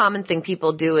most common thing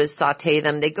people do is saute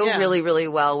them. They go really, really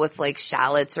well with like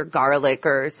shallots or garlic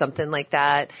or something like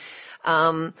that.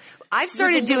 I've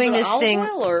started doing this thing.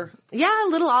 Yeah, a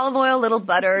little olive oil, a little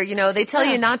butter. You know, they tell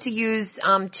you not to use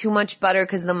too much butter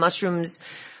because the mushrooms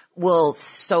will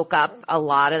soak up a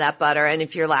lot of that butter. And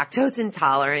if you're lactose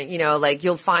intolerant, you know, like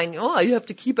you'll find, you have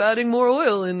to keep adding more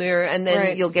oil in there. And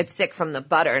then you'll get sick from the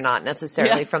butter, not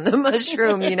necessarily from the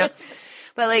mushroom, you know.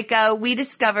 But like, we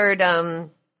discovered a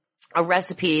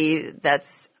recipe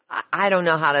that's, I don't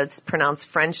know how to pronounce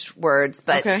French words,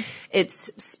 but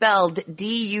it's spelled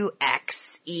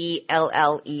D-U-X-E-L-L-E-S.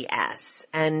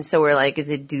 And so we're like, is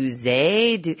it douze?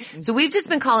 So we've just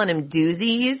been calling them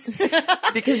doozies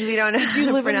because we don't know how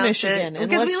to pronounce it.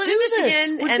 Because we live in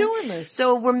Michigan. We're doing this.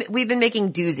 So we've been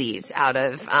making doozies out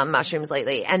of mushrooms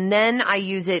lately. And then I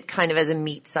use it kind of as a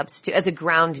meat substitute, as a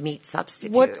ground meat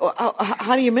substitute.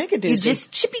 How do you make a doozy? You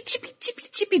just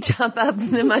chippy chop up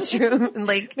the mushroom and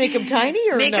like. Make them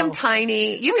tiny or make them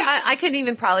tiny. I could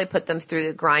even probably put them through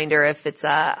the grinder if it's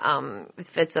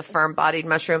a firm-bodied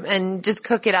mushroom, and just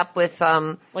cook it up with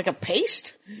like a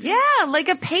paste. Yeah, like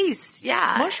a paste.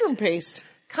 Yeah, mushroom paste.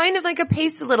 Kind of like a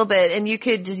paste a little bit, and you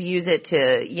could just use it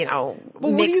to, you know,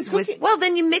 mix with. Well,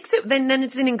 then you mix it. Then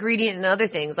it's an ingredient in other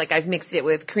things. Like I've mixed it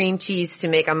with cream cheese to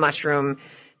make a mushroom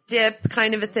dip,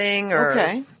 kind of a thing.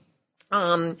 Or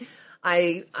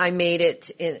I made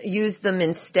it, used them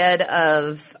instead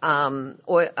of, clams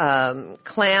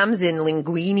in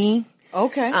linguine.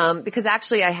 Okay. Because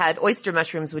actually I had oyster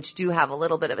mushrooms, which do have a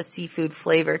little bit of a seafood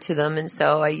flavor to them. And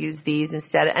so I used these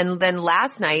instead. And then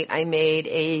last night I made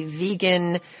a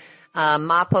vegan,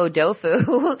 mapo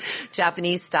tofu,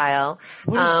 Japanese style.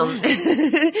 What is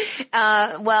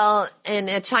that? Well, in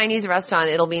a Chinese restaurant,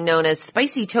 it'll be known as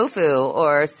spicy tofu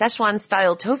or Szechuan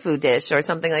style tofu dish or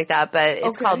something like that, but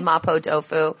it's called mapo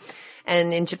tofu.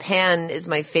 And in Japan is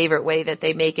my favorite way that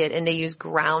they make it, and they use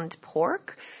ground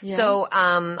pork. Yeah. So,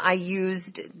 I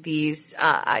used these,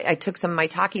 I took some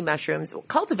maitake mushrooms,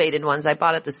 cultivated ones I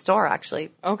bought at the store actually.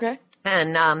 Okay.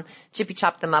 And chippy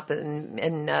chopped them up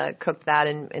and cooked that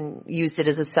and used it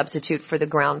as a substitute for the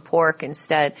ground pork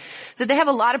instead. So they have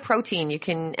a lot of protein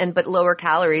but lower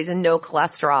calories and no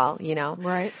cholesterol, you know.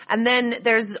 Right. And then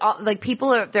there's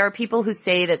there are people who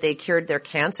say that they cured their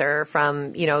cancer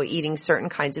from, you know, eating certain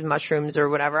kinds of mushrooms or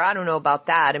whatever. I don't know about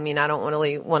that. I mean, I don't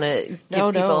really want to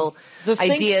give people the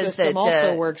ideas system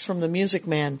also works from the Music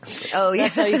Man. Oh yeah.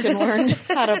 That's how you can learn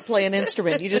how to play an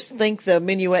instrument. You just think the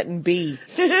minuet in B.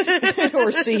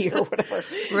 or C or whatever.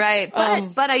 Right.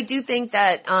 But I do think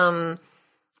that,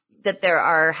 that there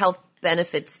are health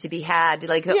benefits to be had.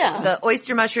 Like the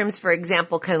oyster mushrooms, for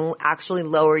example, can actually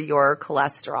lower your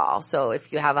cholesterol. So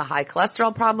if you have a high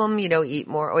cholesterol problem, you know, eat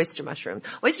more oyster mushrooms.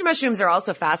 Oyster mushrooms are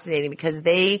also fascinating because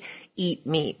they eat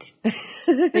meat.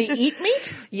 They eat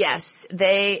meat? Yes.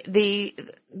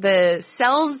 The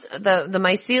cells, the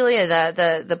mycelia,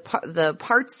 the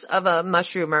parts of a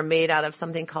mushroom are made out of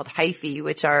something called hyphae,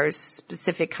 which are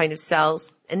specific kind of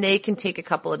cells, and they can take a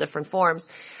couple of different forms.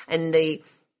 And the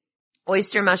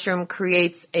oyster mushroom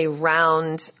creates a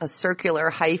circular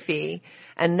hyphae,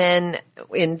 and then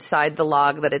inside the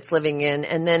log that it's living in,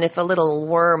 and then if a little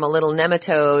worm, a little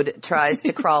nematode tries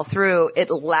to crawl through, it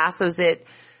lassos it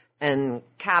and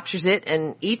captures it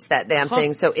and eats that damn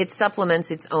thing. So it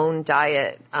supplements its own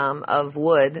diet of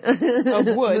wood.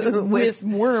 with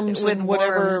worms and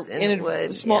whatever in it,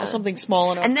 wood, something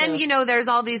small enough. And then, you know, there's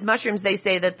all these mushrooms. They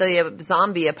say that the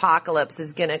zombie apocalypse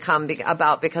is going to come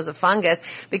about because of fungus,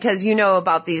 because you know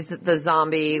about the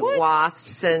zombie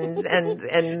wasps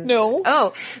and No.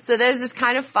 Oh, so there's this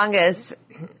kind of fungus.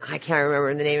 I can't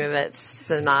remember the name of it.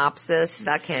 Synopsis.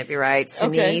 That can't be right.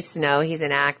 Sinise. No, he's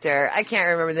an actor. I can't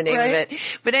remember the name of it.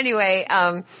 But anyway,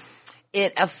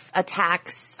 it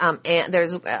attacks, it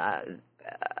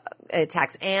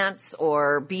attacks ants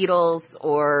or beetles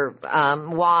or,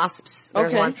 wasps.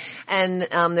 There's one. And,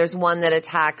 there's one that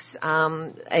attacks,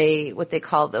 what they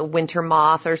call the winter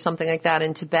moth or something like that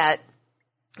in Tibet.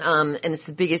 and it's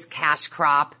the biggest cash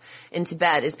crop in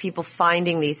Tibet, is people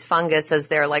finding these fungus as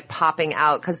they're like popping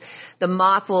out, because the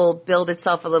moth will build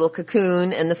itself a little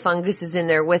cocoon and the fungus is in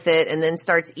there with it and then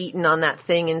starts eating on that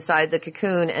thing inside the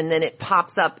cocoon, and then it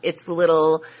pops up its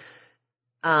little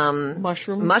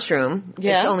mushroom.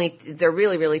 Yeah. They're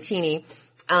really, really teeny.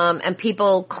 And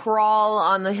people crawl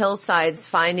on the hillsides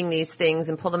finding these things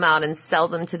and pull them out and sell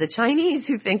them to the Chinese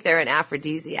who think they're an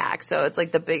aphrodisiac. So it's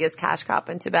like the biggest cash crop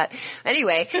in Tibet.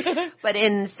 Anyway, but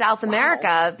in South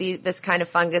America, this kind of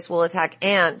fungus will attack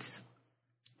ants,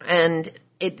 and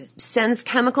it sends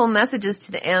chemical messages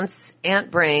to the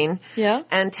ant brain,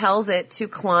 and tells it to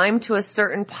climb to a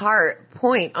certain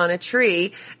point on a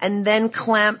tree and then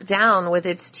clamp down with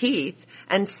its teeth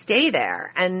and stay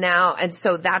there. And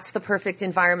so that's the perfect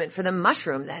environment for the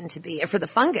mushroom then for the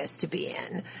fungus to be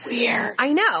in. Weird.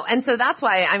 I know. And so that's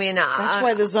why, that's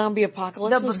why the zombie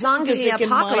apocalypse. The zombie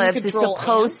apocalypse is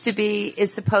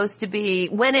supposed to be,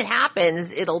 when it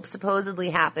happens, it'll supposedly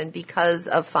happen because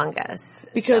of fungus.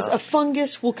 Because a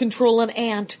fungus will control an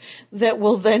ant that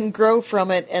will then grow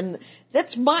from it. And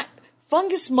that's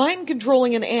fungus mind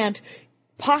controlling an ant.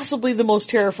 Possibly the most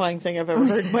terrifying thing I've ever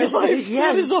heard in my life.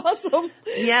 That is awesome.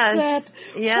 Yes.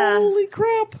 Holy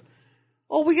crap.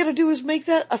 All we gotta do is make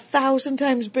that 1,000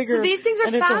 times bigger. So these things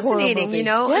are fascinating, you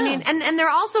know? Yeah. I mean, and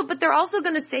they're also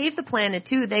gonna save the planet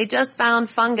too. They just found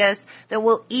fungus that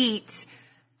will eat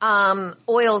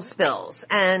oil spills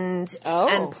and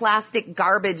plastic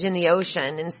garbage in the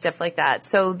ocean and stuff like that.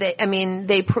 So they're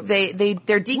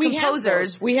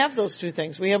decomposers. We have those two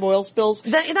things. We have oil spills.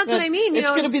 That's what I mean. It's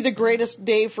going to be the greatest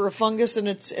day for a fungus in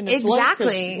its life,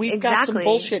 'cause we've got some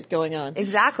bullshit going on.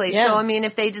 Exactly. Yeah. So I mean,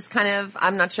 if they just kind of,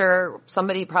 I'm not sure,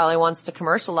 somebody probably wants to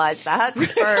commercialize that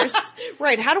first.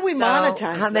 Right. How do we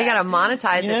monetize that? They got to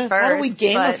monetize it first. How do we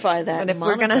gamify that? But if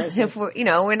we're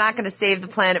not going to save the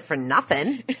planet for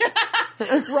nothing.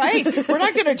 Right. We're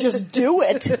not going to just do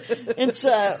it. It's,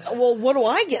 what do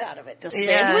I get out of it? A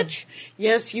sandwich?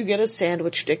 Yes, you get a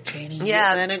sandwich, Dick Cheney.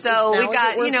 Yeah.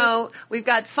 So we've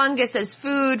got fungus as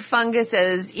food, fungus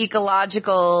as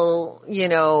ecological,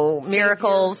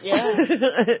 miracles.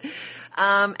 Yeah.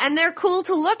 And they're cool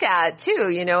to look at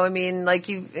too, I mean, like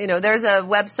there's a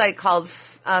website called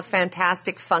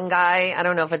Fantastic Fungi. I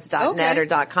don't know if it's .net or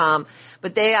 .com,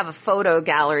 but they have a photo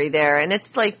gallery there, and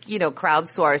it's like,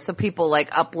 crowdsourced. So people like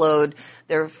upload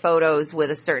their photos with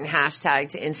a certain hashtag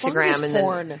to Instagram. Fungus and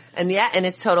porn. And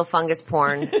it's total fungus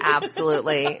porn.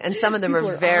 Absolutely. And some of them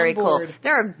are very cool.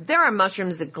 There are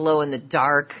mushrooms that glow in the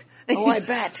dark. Oh, I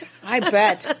bet.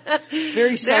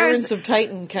 Very Sirens of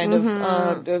Titan kind of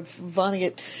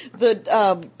Vonnegut.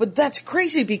 But that's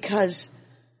crazy because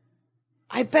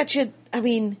I bet you,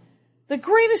 the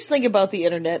greatest thing about the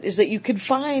internet is that you can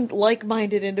find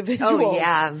like-minded individuals. Oh,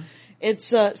 yeah. It's,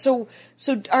 so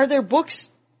are there books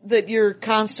that you're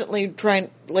constantly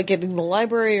trying, like getting in the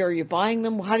library, or are you buying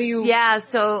them? How do you? Yeah,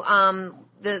 so,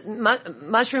 the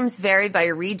mushrooms vary by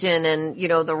region, and,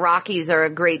 the Rockies are a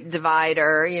great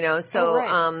divider, so,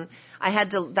 right.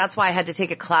 that's why I had to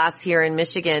take a class here in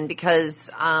Michigan, because,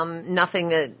 there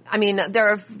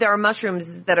are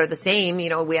mushrooms that are the same,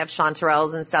 we have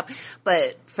chanterelles and stuff,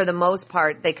 but for the most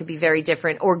part, they could be very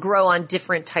different or grow on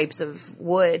different types of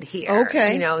wood here.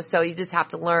 Okay. So you just have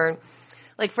to learn.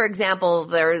 Like, for example,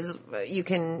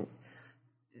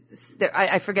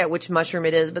 I forget which mushroom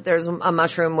it is, but there's a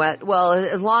mushroom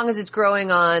as long as it's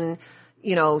growing on,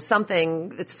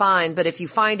 something, it's fine. But if you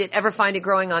ever find it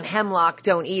growing on hemlock,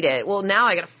 don't eat it. Well, now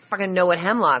I gotta fucking know what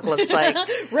hemlock looks like.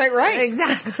 Right.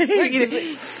 Exactly.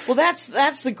 Well,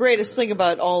 that's the greatest thing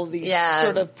about all of these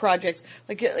sort of projects.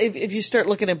 Like, if you start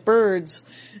looking at birds,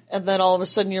 and then all of a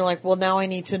sudden you're like, well, now I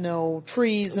need to know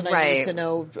trees, and I need to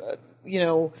know,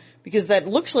 because that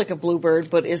looks like a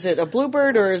bluebird, but is it a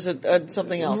bluebird or is it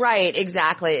something else? Right,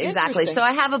 exactly. So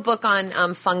I have a book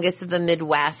on fungus of the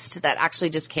Midwest that actually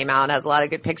just came out. It has a lot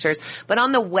of good pictures. But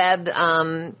on the web,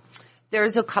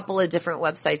 there's a couple of different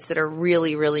websites that are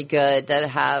really, really good that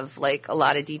have like a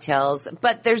lot of details.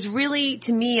 But there's really,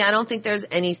 to me, I don't think there's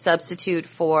any substitute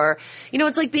for,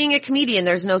 it's like being a comedian.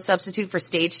 There's no substitute for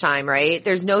stage time, right?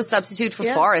 There's no substitute for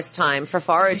forest time, for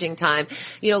foraging time.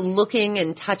 Looking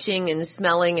and touching and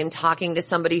smelling and talking to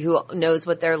somebody who knows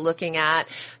what they're looking at.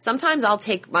 Sometimes I'll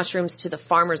take mushrooms to the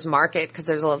farmer's market, because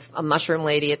there's a mushroom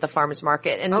lady at the farmer's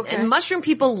market. And mushroom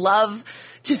people love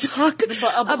to talk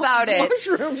about it.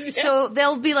 Mushrooms, yeah. So so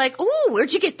they'll be like, "Ooh,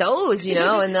 where'd you get those?" You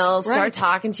know, and they'll start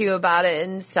talking to you about it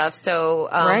and stuff. So,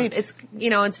 it's,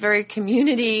 it's very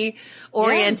community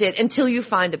oriented until you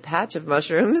find a patch of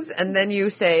mushrooms, and then you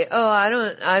say, "Oh,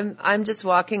 I'm just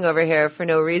walking over here for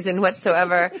no reason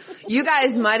whatsoever." You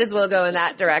guys might as well go in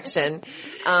that direction.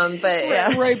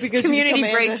 Because community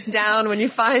breaks down when you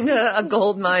find a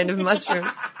gold mine of mushrooms.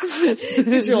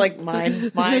 These are like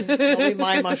mine, only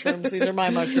my mushrooms. These are my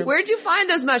mushrooms. Where'd you find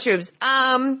those mushrooms?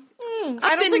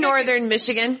 Up in northern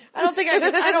Michigan. I don't think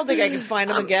I can find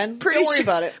them again. Don't worry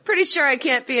about it. Pretty sure I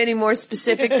can't be any more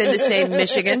specific than to say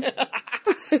Michigan.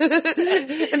 And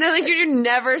they're like, you're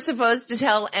never supposed to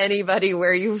tell anybody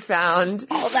where you found.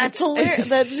 Oh, that's hilarious.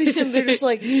 They're just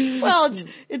like, well,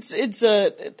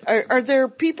 are there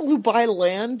people who buy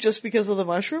land just because of the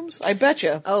mushrooms? I bet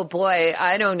you. Oh boy,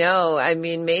 I don't know. I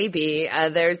mean, maybe,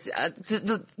 there's,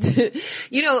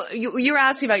 you were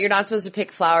asking about you're not supposed to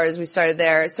pick flowers. We started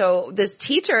there. So this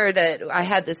teacher that I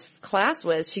had this class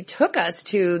with, she took us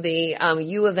to the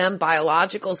U of M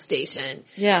biological station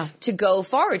to go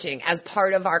foraging as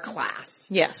part of our class.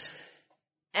 Yes.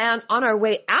 And on our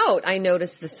way out, I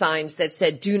noticed the signs that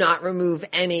said, do not remove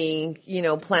any,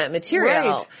 plant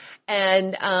material. Right.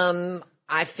 And,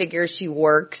 I figure she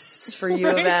works for U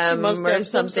of M or something,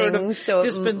 some sort of so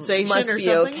dispensation it must or be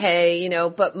something. Okay,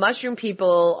 but mushroom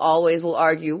people always will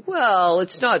argue, well,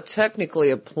 it's not technically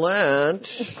a plant.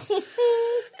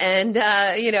 And,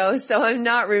 so I'm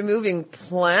not removing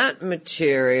plant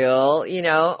material,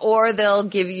 or they'll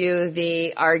give you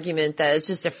the argument that it's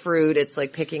just a fruit. It's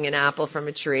like picking an apple from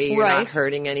a tree. You're not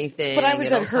hurting anything. But I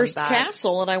was at Hearst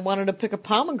Castle and I wanted to pick a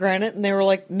pomegranate and they were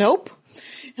like, nope.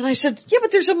 And I said, yeah,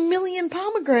 but there's a million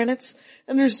pomegranates.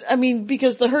 And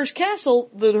because the Hearst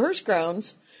Castle, the Hearst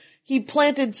grounds, he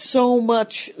planted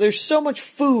there's so much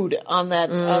food on that,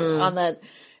 on that.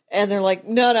 And they're like,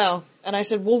 no. And I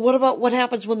said, well, what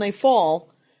happens when they fall?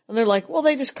 And they're like, well,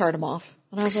 they just cart them off.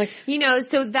 And I was like,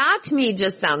 so that to me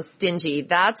just sounds stingy.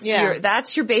 That's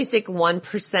your basic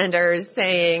 1%ers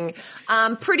saying,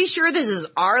 I'm pretty sure this is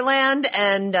our land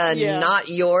and, not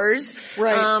yours.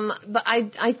 Right. But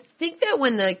I think that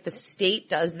when the state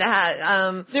does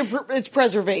that, it's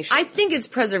preservation. I think it's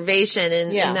preservation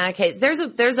in that case. There's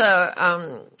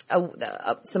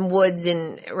some woods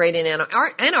right in Ann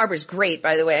Arbor. Ann Arbor's great,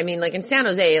 by the way. I mean, like in San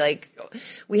Jose,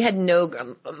 we had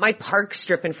my park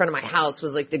strip in front of my house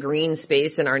was like the green space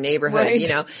in our neighborhood,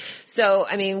 right. So,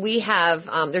 I mean, we have,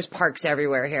 there's parks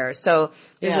everywhere here. So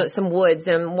there's some woods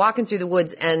and I'm walking through the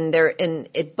woods and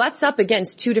it butts up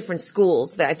against two different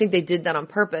schools that I think they did that on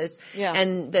purpose. Yeah.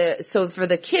 And so for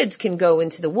the kids can go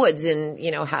into the woods and,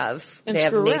 they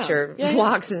have nature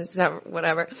walks and stuff,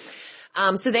 whatever.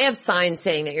 So they have signs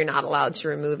saying that you're not allowed to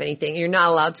remove anything. You're not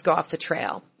allowed to go off the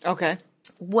trail. Okay.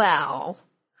 Well,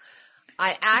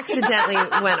 I accidentally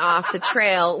went off the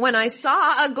trail when I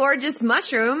saw a gorgeous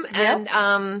mushroom and,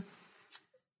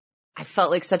 I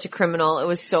felt like such a criminal. It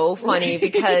was so funny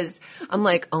because I'm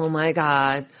like, oh my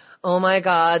God,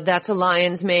 that's a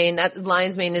lion's mane. That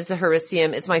lion's mane is the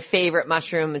hericium. It's my favorite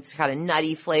mushroom. It's got a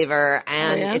nutty flavor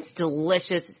and it's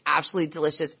delicious. It's absolutely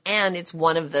delicious. And it's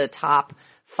one of the top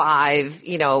 5,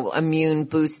 immune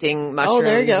boosting mushrooms. Oh,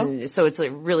 there you go. And so it's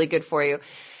like really good for you.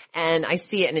 And I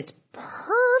see it and it's perfect.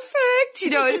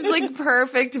 It's like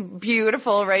perfect,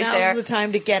 beautiful right there. Now's the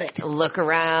time to get it. Look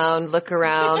around.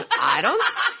 I don't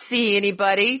see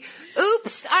anybody.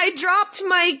 Oops, I dropped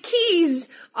my keys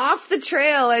off the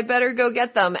trail. I better go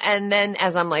get them. And then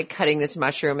as I'm like cutting this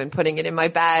mushroom and putting it in my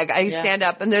bag, I stand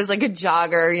up and there's like a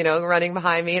jogger, running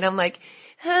behind me and I'm like,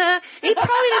 he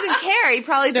probably doesn't care. He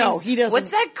probably thinks, he doesn't.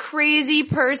 What's that crazy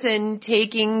person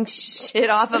taking shit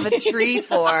off of a tree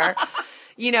for?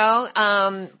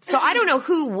 So I don't know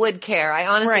who would care. I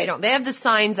honestly don't. They have the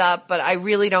signs up, but I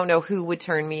really don't know who would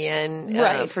turn me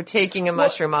in for taking a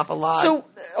mushroom off a log. So,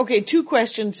 okay, 2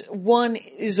 questions. One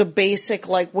is a basic,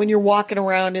 like when you're walking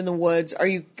around in the woods, are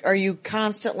you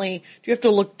constantly, do you have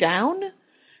to look down?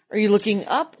 Are you looking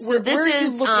up? So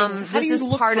this is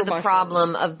part of the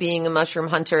problem of being a mushroom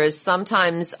hunter is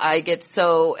sometimes I get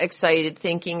so excited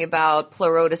thinking about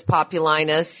Pleurotus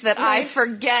populinus that I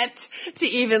forget to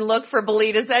even look for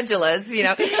Boletus edulus,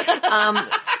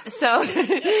 so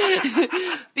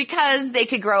because they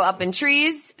could grow up in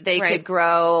trees, they could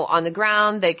grow on the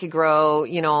ground, they could grow,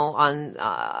 on,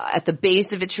 at the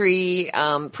base of a tree,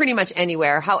 pretty much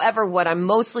anywhere. However, what I'm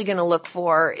mostly going to look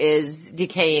for is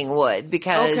decaying wood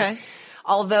because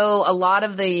although a lot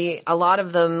of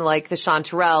them, like the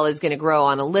chanterelle, is going to grow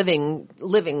on a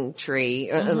living tree.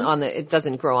 It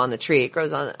doesn't grow on the tree; it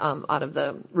grows on out of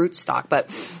the rootstock.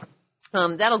 But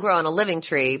That'll grow on a living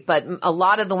tree, but a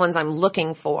lot of the ones I'm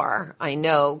looking for, I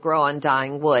know, grow on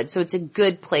dying wood. So it's a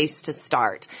good place to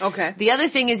start. Okay. The other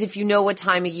thing is if you know what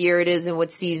time of year it is and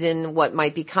what season, what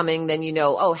might be coming, then you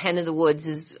know, oh, hen of the woods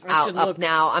is up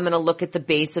now. I'm going to look at the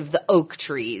base of the oak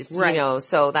trees, right. You know,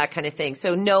 so that kind of thing.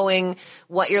 So knowing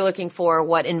what you're looking for,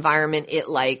 what environment it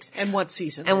likes. And what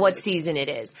season. And what season it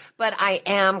is. But I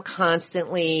am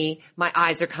my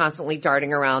eyes are constantly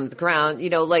darting around the ground. You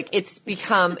know, like it's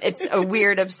a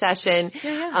weird obsession.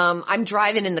 Yeah. I'm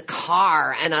driving in the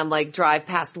car and I'm like drive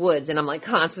past woods and I'm like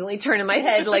constantly turning my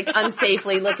head like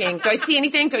unsafely looking. Do I see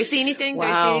anything? Do I see anything? Wow. Do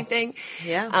I see anything?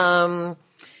 Yeah.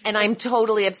 And I'm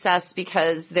totally obsessed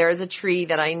because there's a tree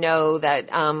that I know that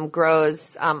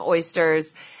grows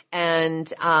oysters and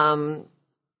so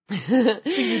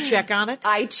you check on it?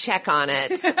 I check on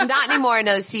it. Not anymore. I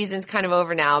know the season's kind of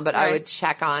over now, but right. I would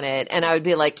check on it and I would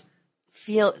be like,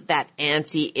 feel that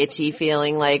antsy, itchy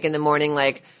feeling like in the morning,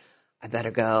 like, I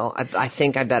better go. I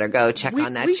think I better go check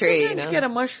on that tree. We sometimes get a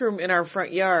mushroom in our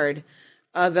front yard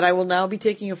that I will now be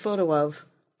taking a photo of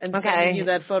and sending you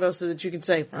that photo so that you can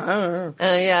say, oh,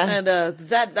 yeah. And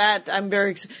that I'm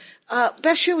very excited.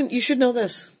 Beth Schumann, you should know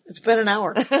this. It's been an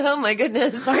hour. Oh my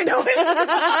goodness. I know it.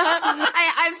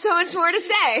 I have so much more to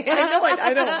say.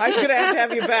 I know. I'm going to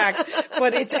have you back.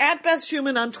 But it's at Beth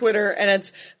Schumann on Twitter and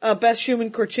it's Beth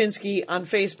Schumann Korchinski on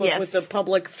Facebook with the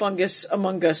public fungus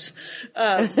among us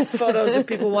photos if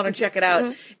people want to check it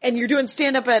out. And you're doing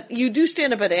you do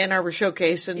stand up at Ann Arbor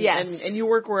Showcase and you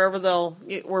work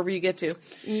wherever you get to.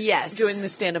 Yes. Doing the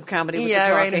stand up comedy with the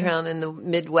talking. Right around in the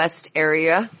Midwest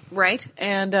area. Right.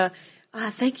 And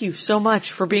thank you so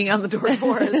much for being on the Dork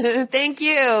Forest. Thank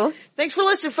you. Thanks for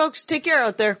listening, folks. Take care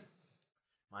out there.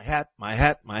 My hat, my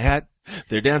hat, my hat.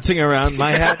 They're dancing around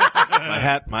my hat. My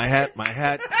hat, my hat, my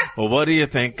hat. Well, what do you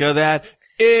think of that?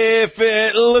 If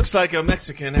it looks like a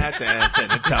Mexican hat dance and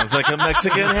it sounds like a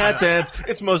Mexican hat dance,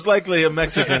 it's most likely a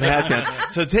Mexican hat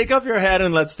dance. So take off your hat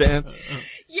and let's dance.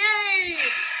 Yay!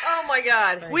 Oh my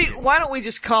God. Why don't we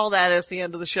just call that as the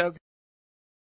end of the show?